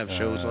guys have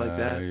shows like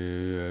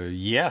that?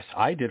 Yes,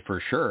 I did for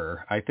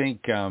sure. I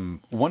think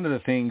one of the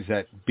things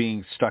that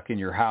being stuck in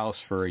your house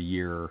for a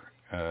year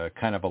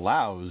kind of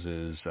allows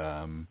is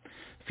for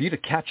you to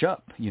catch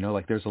up.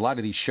 Like there's a lot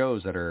of these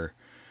shows that are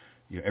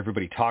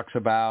everybody talks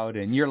about,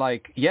 and you're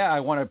like, yeah, I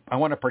want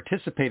to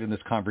participate in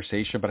this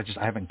conversation, but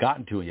I haven't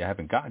gotten to it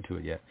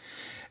yet.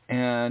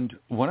 And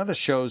one of the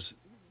shows,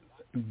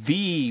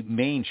 the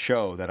main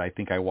show that I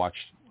think I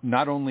watched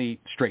not only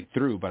straight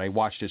through, but I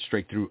watched it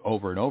straight through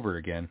over and over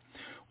again,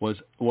 was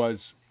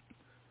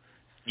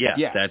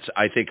that's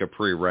I think a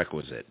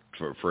prerequisite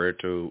for it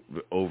to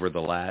over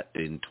the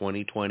in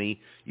 2020.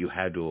 You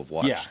had to have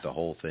watched the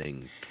whole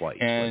thing twice.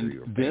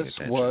 And this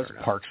was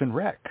Parks and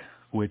Rec,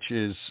 which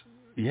is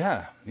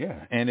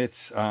and it's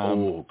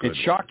it's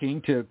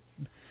shocking to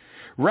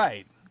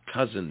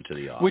cousin to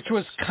The Office, which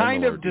was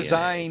kind of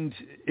designed.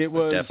 DNA, it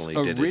was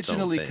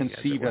originally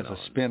conceived as a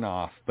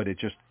spin-off, but it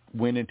just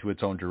went into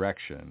its own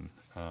direction.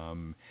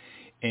 And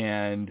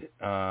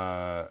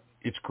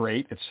it's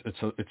great.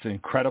 It's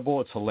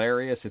incredible. It's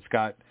hilarious. It's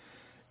got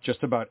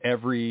just about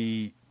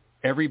everybody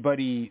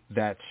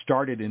that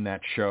started in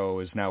that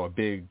show is now a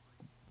big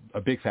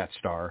fat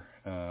star,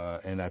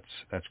 and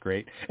that's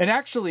great. And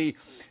actually,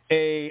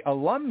 a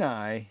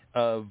alumni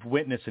of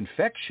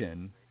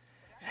WitnessInfection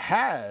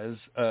has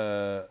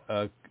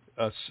a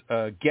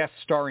guest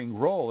starring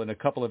role in a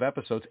couple of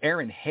episodes.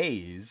 Erin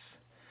Hayes.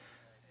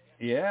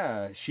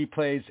 Yeah, she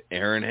plays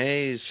Erin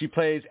Hayes. She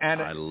plays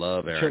Anna. I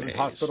love Erin Children's Hayes.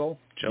 Hospital.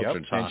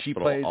 Children's Hospital. And she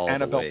plays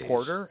Annabelle ways.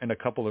 Porter in a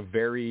couple of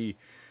very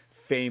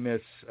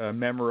famous,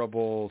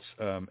 memorable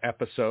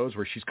episodes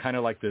where she's kind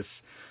of like this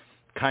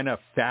kind of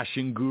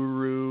fashion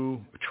guru,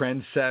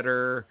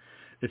 trendsetter.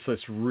 It's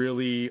this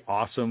really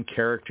awesome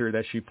character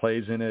that she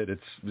plays in it.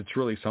 It's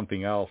really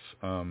something else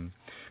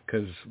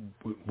because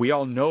we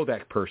all know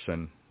that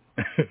person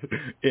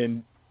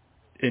in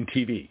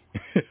TV,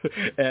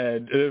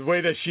 and the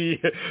way that she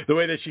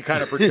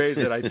kind of portrays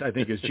it, I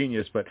think is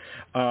genius. But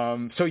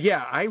so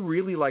yeah, I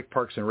really like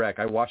Parks and Rec.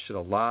 I watched it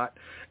a lot,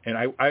 and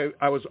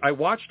I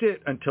watched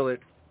it until it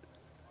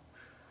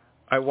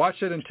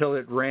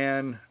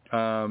ran.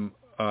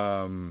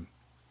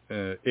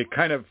 It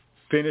kind of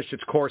finished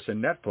its course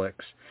in Netflix,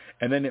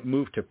 and then it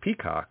moved to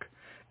Peacock,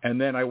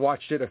 and then I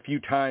watched it a few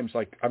times.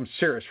 Like I'm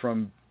serious,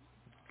 from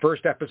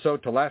first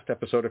episode to last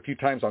episode, a few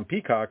times on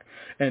Peacock,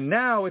 and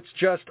now it's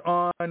just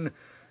on.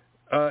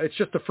 It's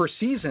just the first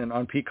season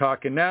on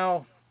Peacock, and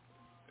now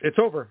it's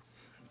over.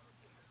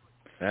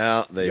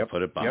 Now they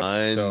put it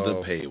behind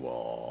the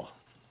paywall,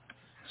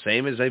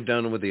 same as they've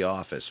done with The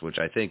Office, which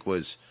I think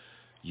was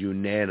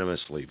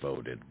unanimously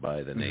voted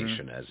by the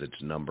nation as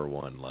its number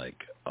one.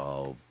 Like,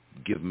 oh,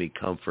 give me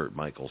comfort,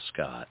 Michael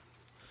Scott.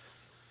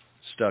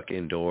 Stuck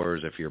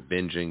indoors, if you're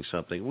binging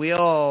something. We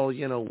all,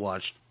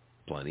 watched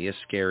plenty of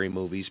scary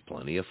movies,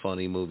 plenty of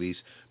funny movies,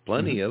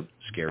 plenty of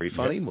scary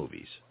funny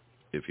movies,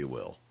 if you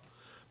will.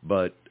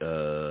 But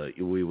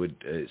we would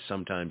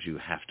sometimes you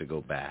have to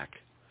go back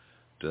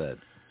to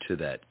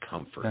that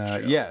comfort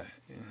show. Yeah.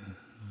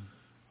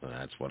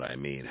 That's what I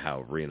mean.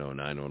 How Reno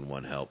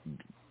 911 helped.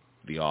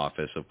 The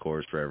Office, of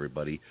course, for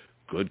everybody.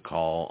 Good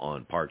call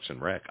on Parks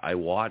and Rec. I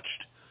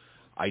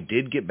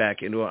did get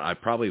back into it. I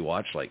probably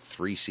watched like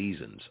 3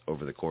 seasons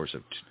over the course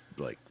of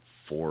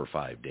 4 or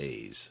 5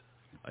 days,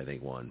 I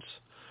think once.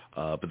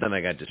 But then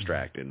I got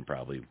distracted and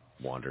probably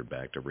wandered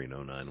back to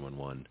Reno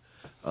 911.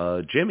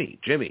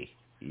 Jimmy,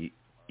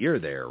 you're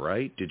there,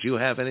 right? Did you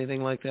have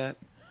anything like that?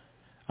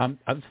 I'm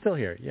still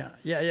here.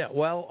 Yeah.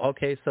 Well,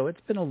 okay, so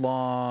it's been a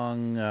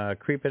long,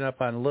 creeping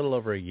up on a little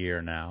over a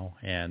year now,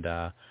 and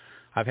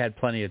I've had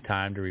plenty of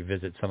time to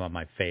revisit some of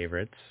my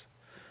favorites.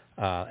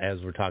 As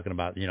we're talking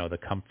about, the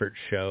comfort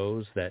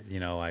shows that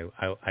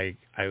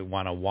I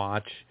want to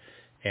watch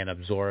and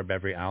absorb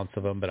every ounce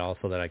of them, but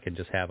also that I can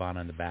just have on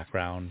in the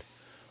background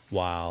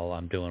while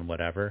I'm doing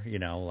whatever,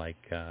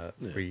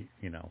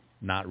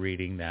 not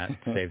reading that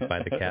Saved by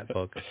the Cat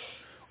book,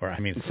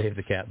 Save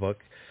the Cat book.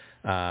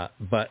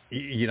 But,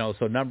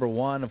 so number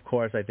one, of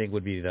course, I think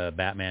would be the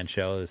Batman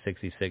show, the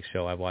 66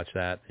 show. I've watched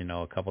that,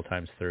 a couple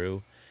times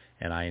through,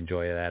 and I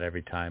enjoy that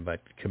every time.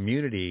 But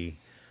Community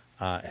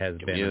has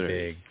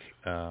been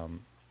a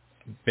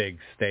big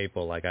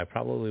staple. Like, I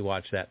probably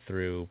watched that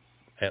through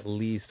at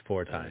least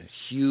 4 times.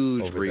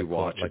 Huge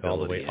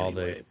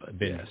rewatchability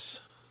yes.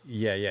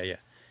 Yeah.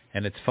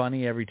 And it's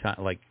funny every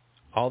time. Like,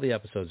 all the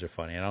episodes are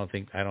funny. I don't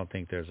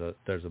think there's a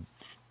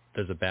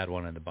bad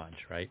one in the bunch,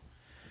 right?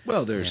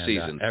 Well, there's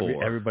season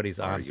 4. Everybody's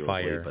on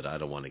fire, but I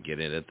don't want to get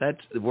in it.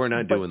 We're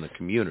not doing the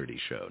Community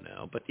show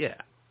now, but yeah.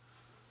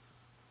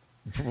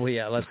 Well,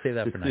 yeah, let's save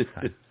that for next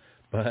time.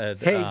 But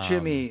hey,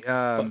 Jimmy,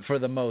 but for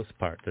the most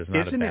part, there's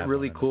not. Isn't it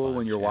really cool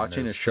when you're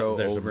watching a show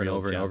over and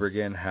over and over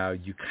again how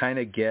you kind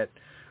of get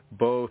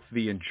both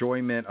the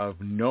enjoyment of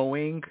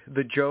knowing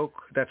the joke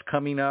that's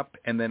coming up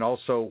and then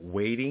also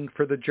waiting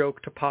for the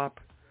joke to pop?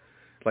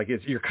 Like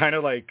you're kind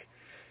of like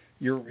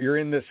you're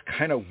in this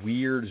kind of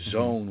weird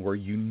zone where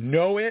you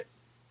know it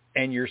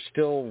and you're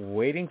still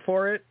waiting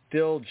for it,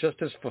 still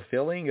just as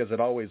fulfilling as it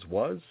always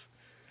was.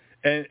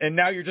 And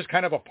now you're just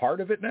kind of a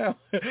part of it now.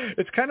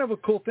 It's kind of a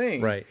cool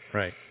thing. Right.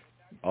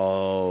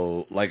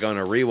 Oh, like on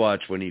a rewatch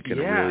when you can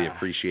really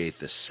appreciate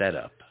the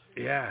setup.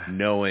 Yeah.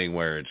 Knowing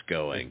where it's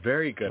going. It's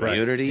very good.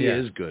 Community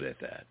is good at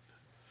that.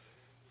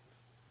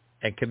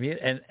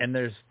 And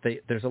there's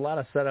a lot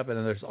of setup, and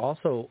then there's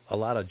also a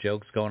lot of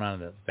jokes going on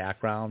in the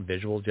background,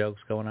 visual jokes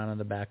going on in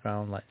the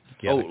background. Like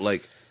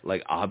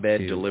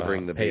Abbot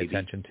delivering the baby.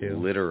 Attention to.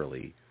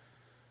 Literally.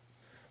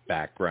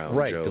 Background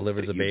joke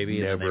delivers a baby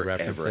and never they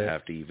reference ever it.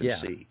 have to even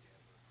see.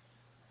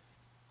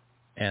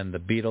 And the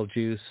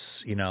Beetlejuice,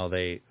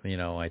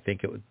 I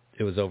think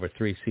it was over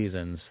 3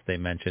 seasons they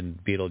mentioned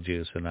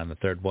Beetlejuice, and then the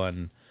third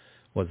one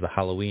was the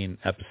Halloween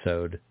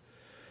episode,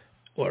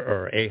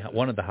 or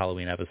one of the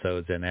Halloween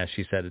episodes. And as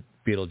she said,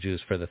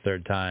 Beetlejuice for the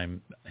third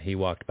time, he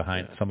walked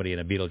behind somebody in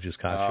a Beetlejuice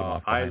costume.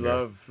 Walked behind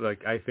her.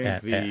 I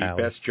think the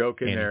best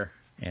joke in there.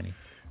 Annie.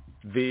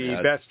 The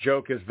best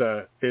joke is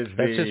that's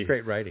just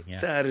great writing.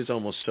 Yeah, that is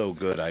almost so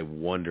good. I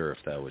wonder if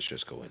that was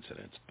just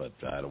coincidence, but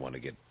I don't want to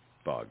get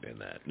bogged in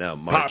that. Now,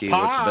 Marke,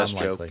 what's the best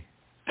joke?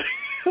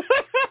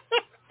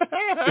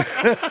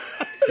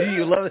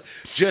 You love it,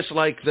 just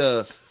like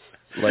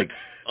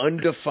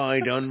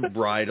undefined,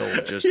 unbridled,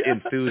 just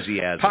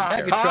enthusiasm.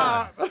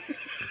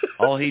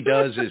 All he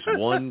does is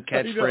one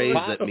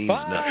catchphrase that means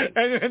nothing.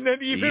 And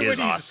then even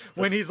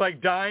when he's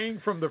like dying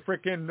from the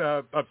frickin'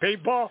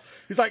 paintball,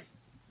 he's like,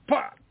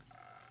 pop.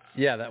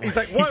 Yeah, he's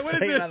like, what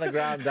is this? On the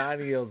ground dying,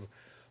 he goes,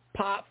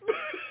 pop.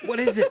 What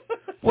is it?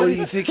 What do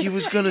you think he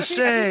was going to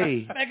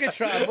say?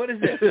 Megatron. What is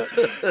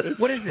it?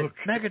 What is it?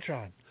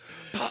 Megatron.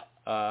 Pop.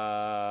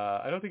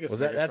 I don't think it's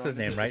Megatron. That's his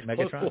name, right?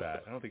 Megatron? I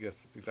don't think that's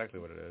exactly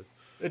what it is.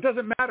 It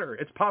doesn't matter.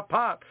 It's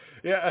pop.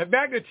 Yeah,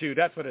 magnitude.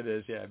 That's what it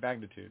is. Yeah,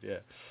 magnitude. Yeah.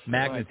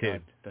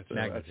 Magnitude. That's so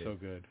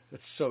good.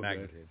 That's so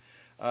magnitude.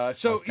 Good.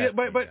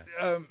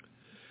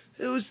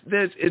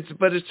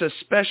 It's a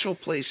special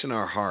place in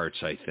our hearts,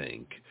 I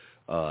think.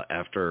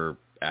 After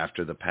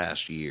the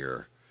past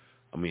year,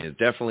 I mean, it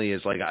definitely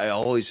is. Like, I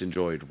always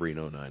enjoyed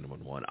Reno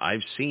 911.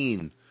 I've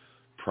seen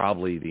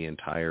probably the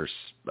entire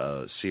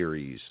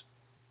series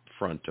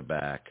front to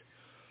back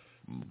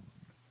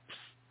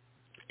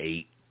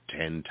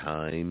 8-10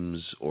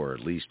 times, or at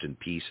least in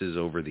pieces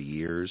over the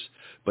years.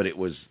 But it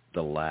was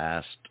the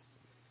last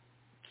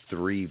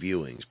 3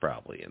 viewings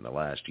probably in the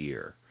last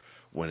year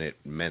when it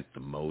meant the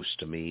most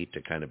to me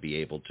to kind of be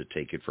able to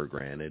take it for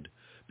granted,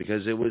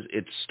 because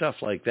it's stuff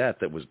like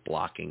that was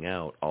blocking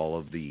out all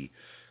of the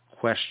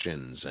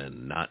questions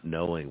and not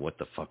knowing what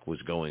the fuck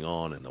was going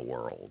on in the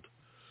world.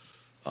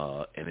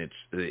 And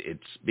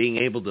it's being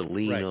able to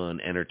lean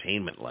on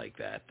entertainment like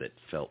that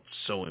felt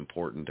so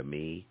important to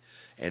me.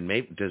 And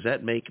does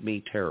that make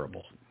me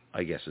terrible?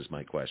 I guess is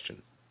my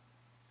question.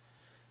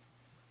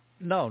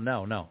 No,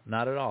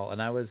 not at all.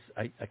 And I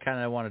kind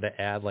of wanted to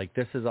add, like,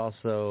 this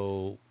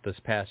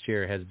past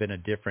year has been a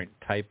different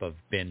type of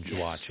binge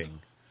watching,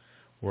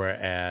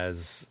 whereas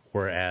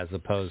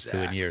opposed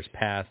to in years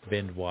past,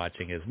 binge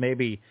watching is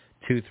maybe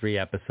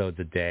 2-3 episodes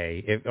a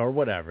day, or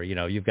whatever.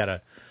 You've got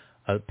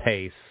a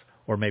pace,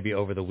 or maybe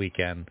over the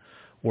weekend.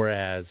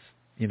 Whereas,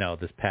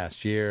 this past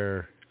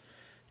year,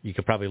 you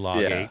could probably log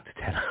 8 to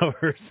 10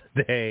 hours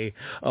a day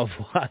of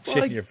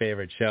watching your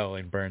favorite show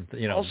and burn.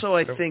 Also,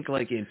 I think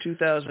like in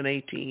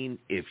 2018,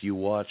 if you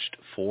watched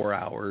 4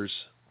 hours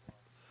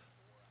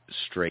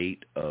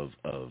straight of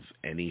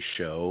any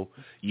show,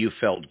 you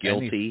felt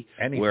guilty.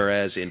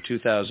 Whereas in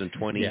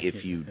 2020,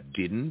 if you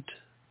didn't,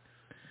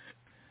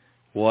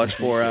 watch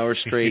 4 hours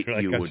straight,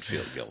 Like, you would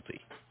feel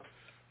guilty.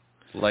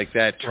 Like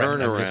that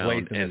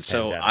turnaround, and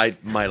so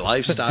my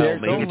lifestyle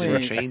maybe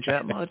didn't change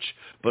that much,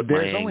 but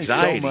my anxiety only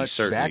so much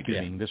certainly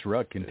vacuuming did. this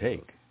rug can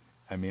take.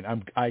 I mean,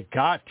 I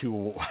got to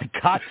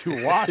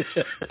watch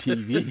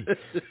TV.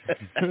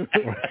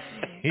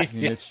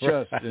 It's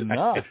just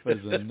enough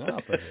is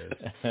enough of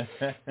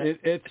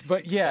it.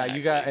 But yeah,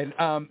 you got, and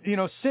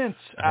since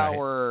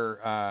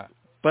our.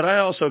 But I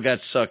also got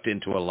sucked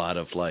into a lot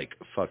of like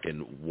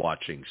fucking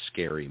watching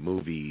scary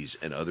movies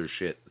and other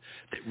shit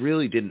that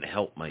really didn't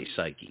help my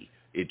psyche.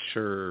 It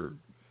sure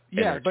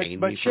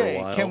entertained me for a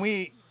while.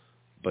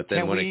 But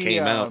then when it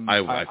came out,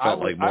 I felt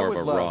like more of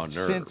a raw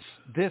nerve. Since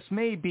this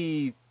may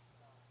be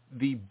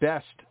the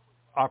best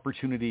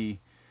opportunity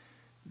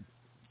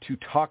to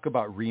talk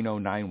about Reno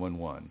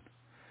 911,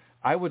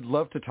 I would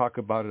love to talk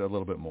about it a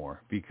little bit more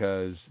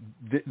because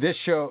this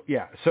show,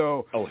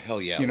 So, oh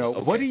hell yeah!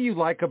 What do you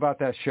like about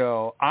that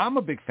show? I'm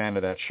a big fan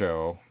of that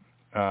show.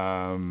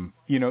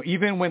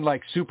 Even when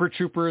like Super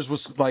Troopers was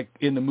like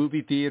in the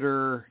movie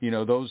theater,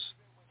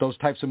 those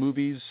types of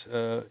movies.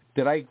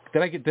 Did I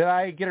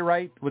get it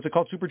right? Was it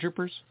called Super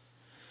Troopers?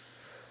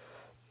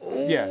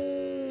 Yeah.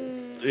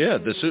 Yeah,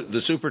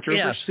 the Super Troopers.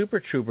 Yeah, Super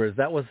Troopers.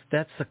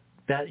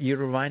 That you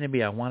reminded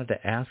me. I wanted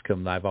to ask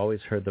him. I've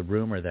always heard the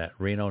rumor that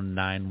Reno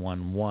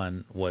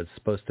 911 was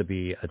supposed to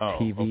be a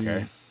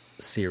TV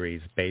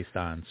series based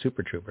on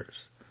Super Troopers,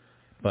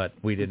 but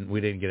we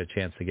didn't get a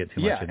chance to get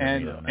too much into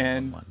Reno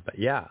 911. But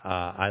yeah,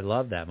 I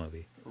love that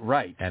movie.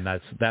 Right, and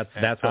that's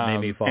what made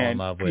me fall in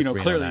love with Reno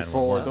 911. Clearly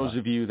for those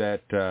of you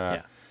that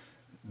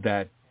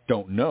that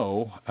don't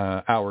know,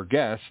 our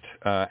guest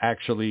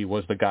actually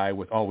was the guy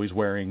with always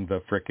wearing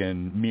the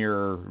frickin'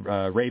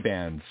 mirror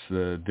Ray-Bans,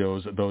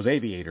 those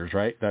aviators,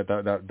 right? That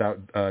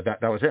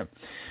was him.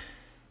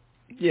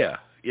 Yeah,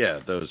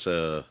 those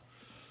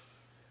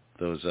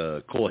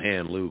Cool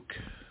Hand Luke,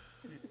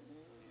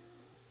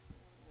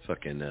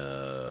 fucking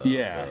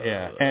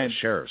and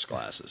sheriff's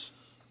glasses.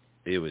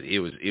 He was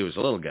a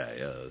little guy.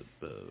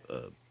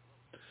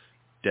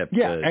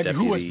 And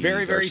who was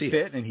very, very Garcia.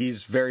 fit, and he's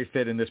very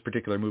fit in this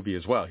particular movie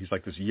as well. He's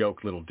like this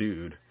yoked little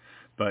dude,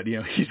 but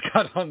he's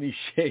got on these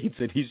shades,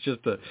 and he's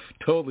just a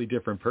totally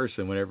different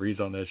person whenever he's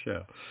on that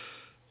show.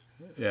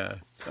 Yeah,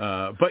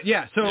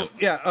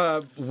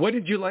 what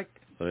did you like?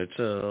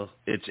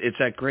 It's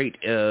that great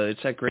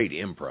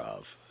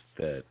improv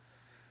that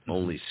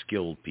only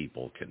skilled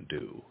people can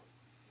do.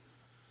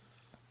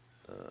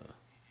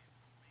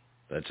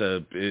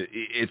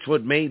 It's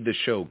what made the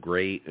show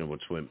great and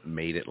what's what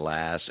made it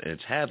last. And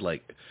it's had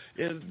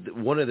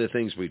one of the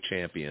things we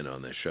champion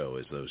on this show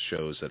is those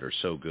shows that are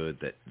so good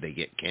that they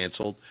get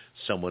canceled.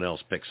 Someone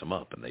else picks them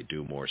up and they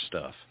do more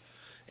stuff.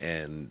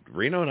 And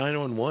Reno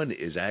 911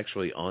 is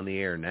actually on the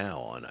air now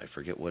on, I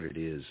forget what it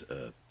is,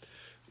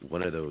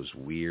 one of those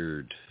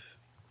weird,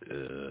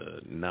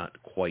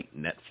 not quite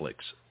Netflix.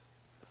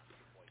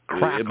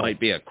 Crackle. It might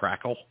be a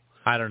Crackle.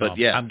 I don't know. But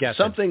yeah, I'm guessing.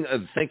 something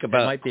think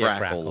about Crackle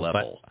Crackle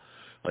level.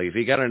 Like if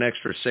you got an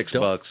extra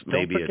 $6,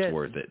 maybe it's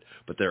worth it.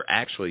 But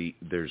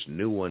there's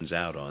new ones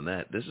out on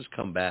that. This has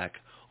come back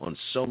on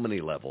so many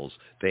levels.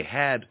 They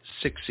had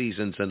 6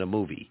 seasons in a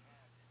movie.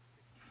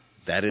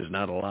 That is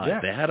not a lie.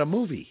 Yeah. They had a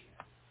movie.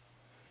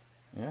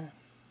 Yeah.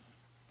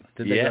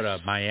 Did they go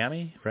to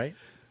Miami, right?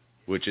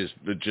 Which is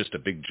just a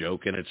big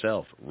joke in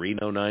itself.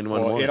 Reno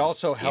 911. Well, it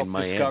also helped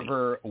Miami.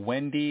 discover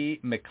Wendy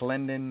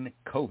McClendon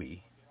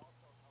Covey.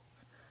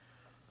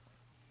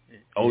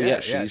 Oh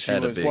yeah, she's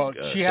had a big.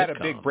 She had a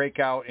big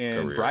breakout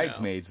in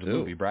Bridesmaids, the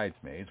movie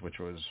Bridesmaids, which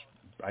was,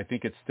 I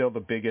think, it's still the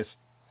biggest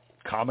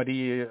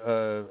comedy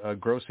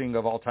grossing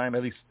of all time,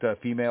 at least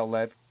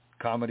female-led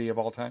comedy of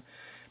all time.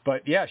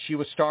 But yeah, she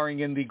was starring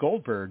in The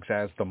Goldbergs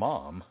as the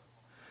mom.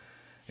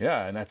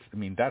 Yeah, and that's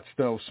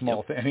no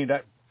small thing. I mean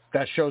that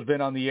show's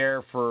been on the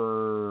air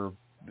for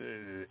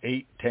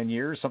 8-10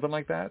 years, something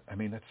like that. I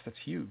mean that's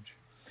huge.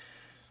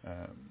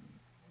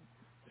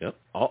 Yep,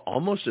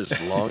 almost as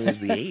long as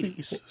the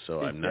 80s.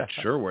 So I'm not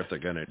sure what they're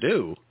going to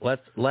do.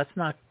 Let's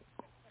not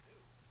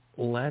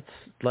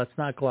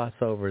gloss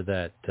over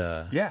that.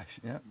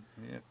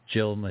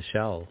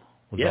 Jill-Michele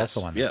was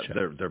also on that show.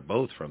 Yeah, they're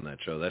both from that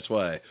show. That's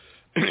why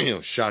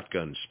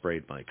Shotgun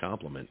sprayed my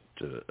compliment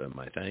to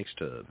my thanks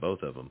to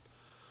both of them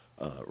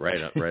right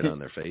on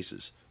their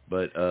faces.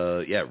 But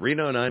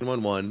Reno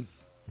 911,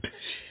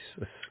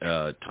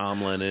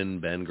 Tom Lennon,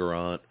 Ben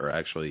Garant are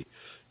actually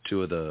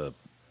two of the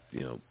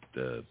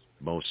the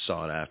most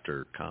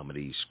sought-after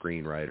comedy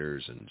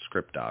screenwriters and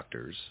script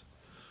doctors,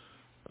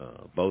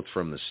 both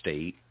from the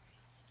state.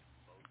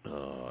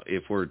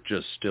 If we're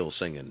just still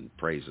singing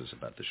praises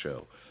about the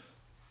show,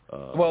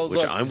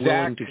 which I'm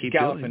willing to keep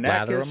doing.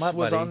 Zach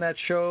was on that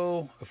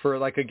show for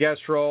like a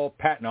guest role.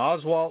 Patton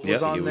Oswalt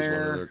was on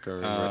there. One of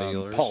their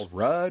regulars. Paul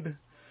Rudd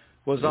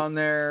was on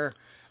there.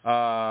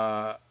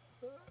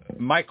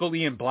 Michael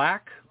Ian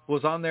Black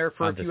was on there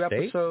for a few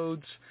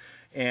episodes.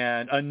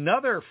 And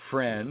another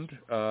friend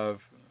of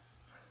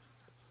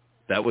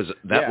that was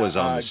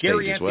on the stage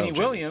Gary as well. Anthony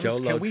Williams.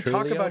 Can we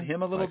talk about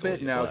him a little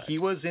bit? Now, he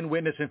was in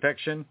Witness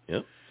Infection.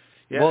 Yep.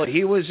 Yeah. Well,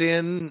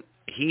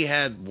 he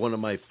had one of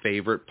my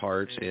favorite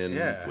parts in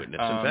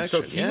WitnessInfection.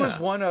 So he was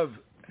one of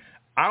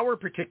our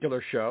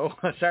particular show,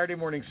 Saturday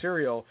Morning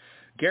Serial.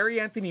 Gary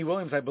Anthony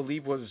Williams, I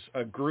believe, was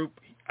a group.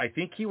 I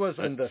think he was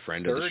in the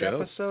third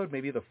episode,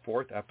 maybe the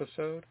fourth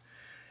episode.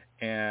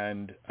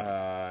 And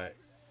how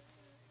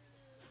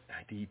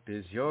deep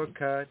is your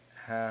cut?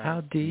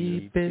 How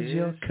deep is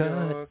your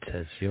cut?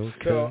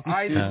 So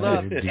I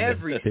love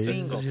every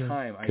single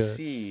time I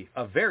see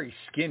a very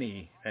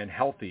skinny and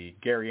healthy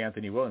Gary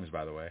Anthony Williams,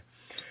 by the way.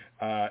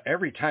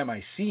 Every time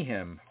I see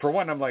him, for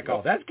one, I'm like,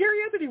 oh, that's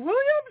Gary Anthony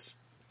Williams?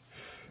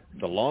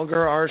 The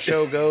longer our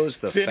show goes,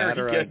 the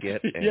fatter I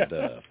get and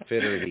the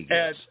fitter he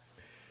gets.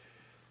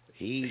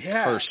 He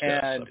cursed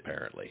us,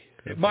 apparently.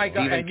 My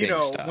God,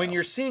 and when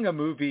you're seeing a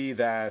movie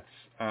that's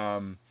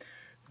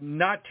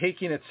not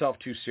taking itself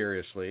too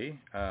seriously,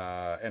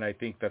 and I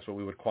think that's what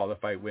we would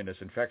qualify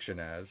WitnessInfection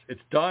as,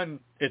 it's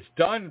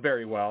done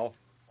very well.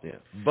 Yeah,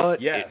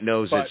 but it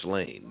knows its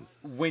lane.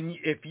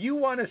 If you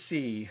want to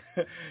see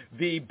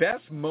the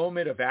best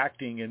moment of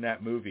acting in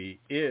that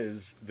movie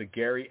is the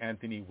Gary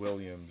Anthony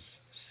Williams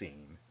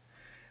scene.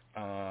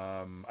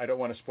 I don't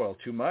want to spoil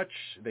too much.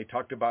 They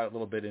talked about it a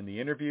little bit in the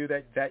interview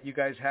that you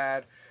guys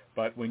had.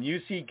 But when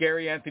you see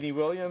Gary Anthony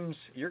Williams,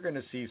 you're going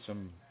to see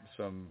some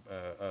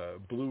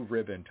blue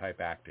ribbon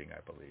type acting,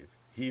 I believe.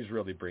 He's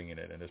really bringing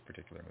it in this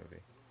particular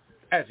movie,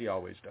 as he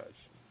always does.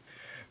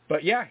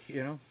 But yeah,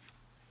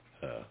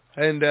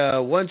 and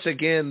once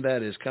again,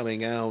 that is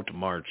coming out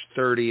March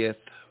 30th.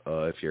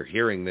 If you're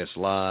hearing this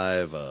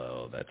live,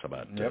 that's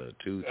about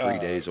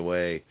 2-3 days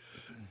away.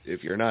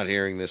 If you're not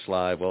hearing this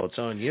live, well, it's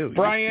on you.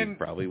 Brian you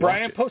probably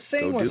Brian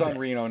Posehn was on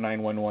Reno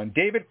 911.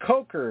 David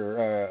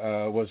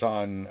Coker was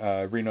on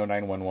Reno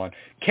 911.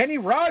 Kenny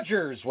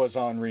Rogers was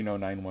on Reno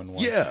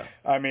 911. Yeah.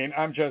 I mean,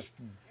 I'm just...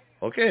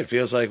 Okay, it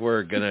feels like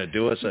we're going to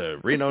do us a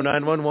Reno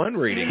 911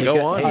 reading.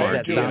 Go on,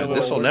 Mark. This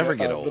will never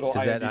get old.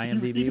 Is that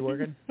IMDb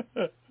working?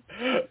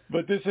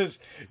 But this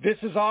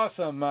is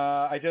awesome.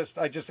 I'm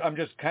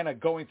just kind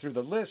of going through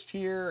the list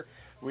here.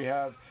 We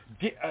have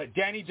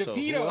Danny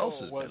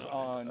DeVito was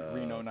on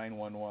Reno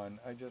 911.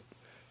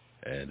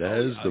 And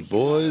as the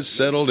boys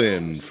settled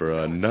in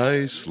for a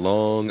nice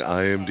long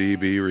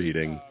IMDb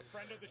reading,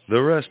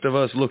 the rest of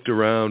us looked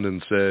around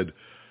and said,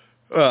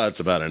 "Well,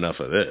 that's about enough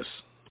of this."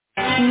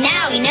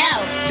 Now we know.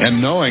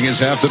 And knowing is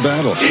half the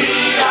battle.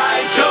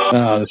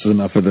 This is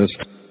enough of this.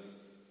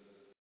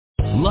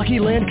 Lucky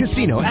Land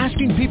Casino,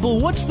 asking people,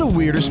 what's the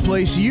weirdest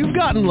place you've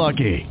gotten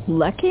lucky?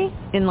 Lucky?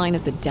 In line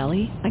at the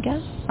deli, I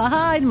guess?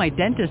 Aha, in my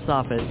dentist's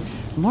office.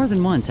 More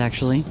than once,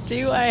 actually.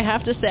 Do I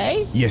have to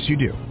say? Yes, you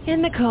do.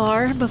 In the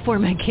car before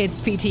my kids'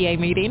 PTA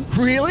meeting.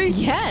 Really?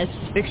 Yes.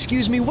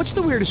 Excuse me, what's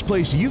the weirdest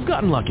place you've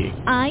gotten lucky?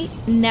 I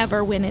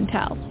never win and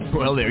tell.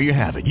 Well, there you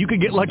have it. You can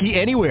get lucky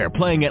anywhere,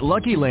 playing at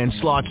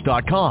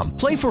LuckyLandSlots.com.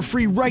 Play for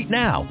free right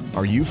now.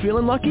 Are you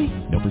feeling lucky?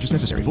 No purchase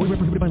necessary. Void where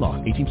prohibited by law.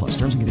 18+.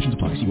 Terms and conditions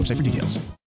apply. See website for details.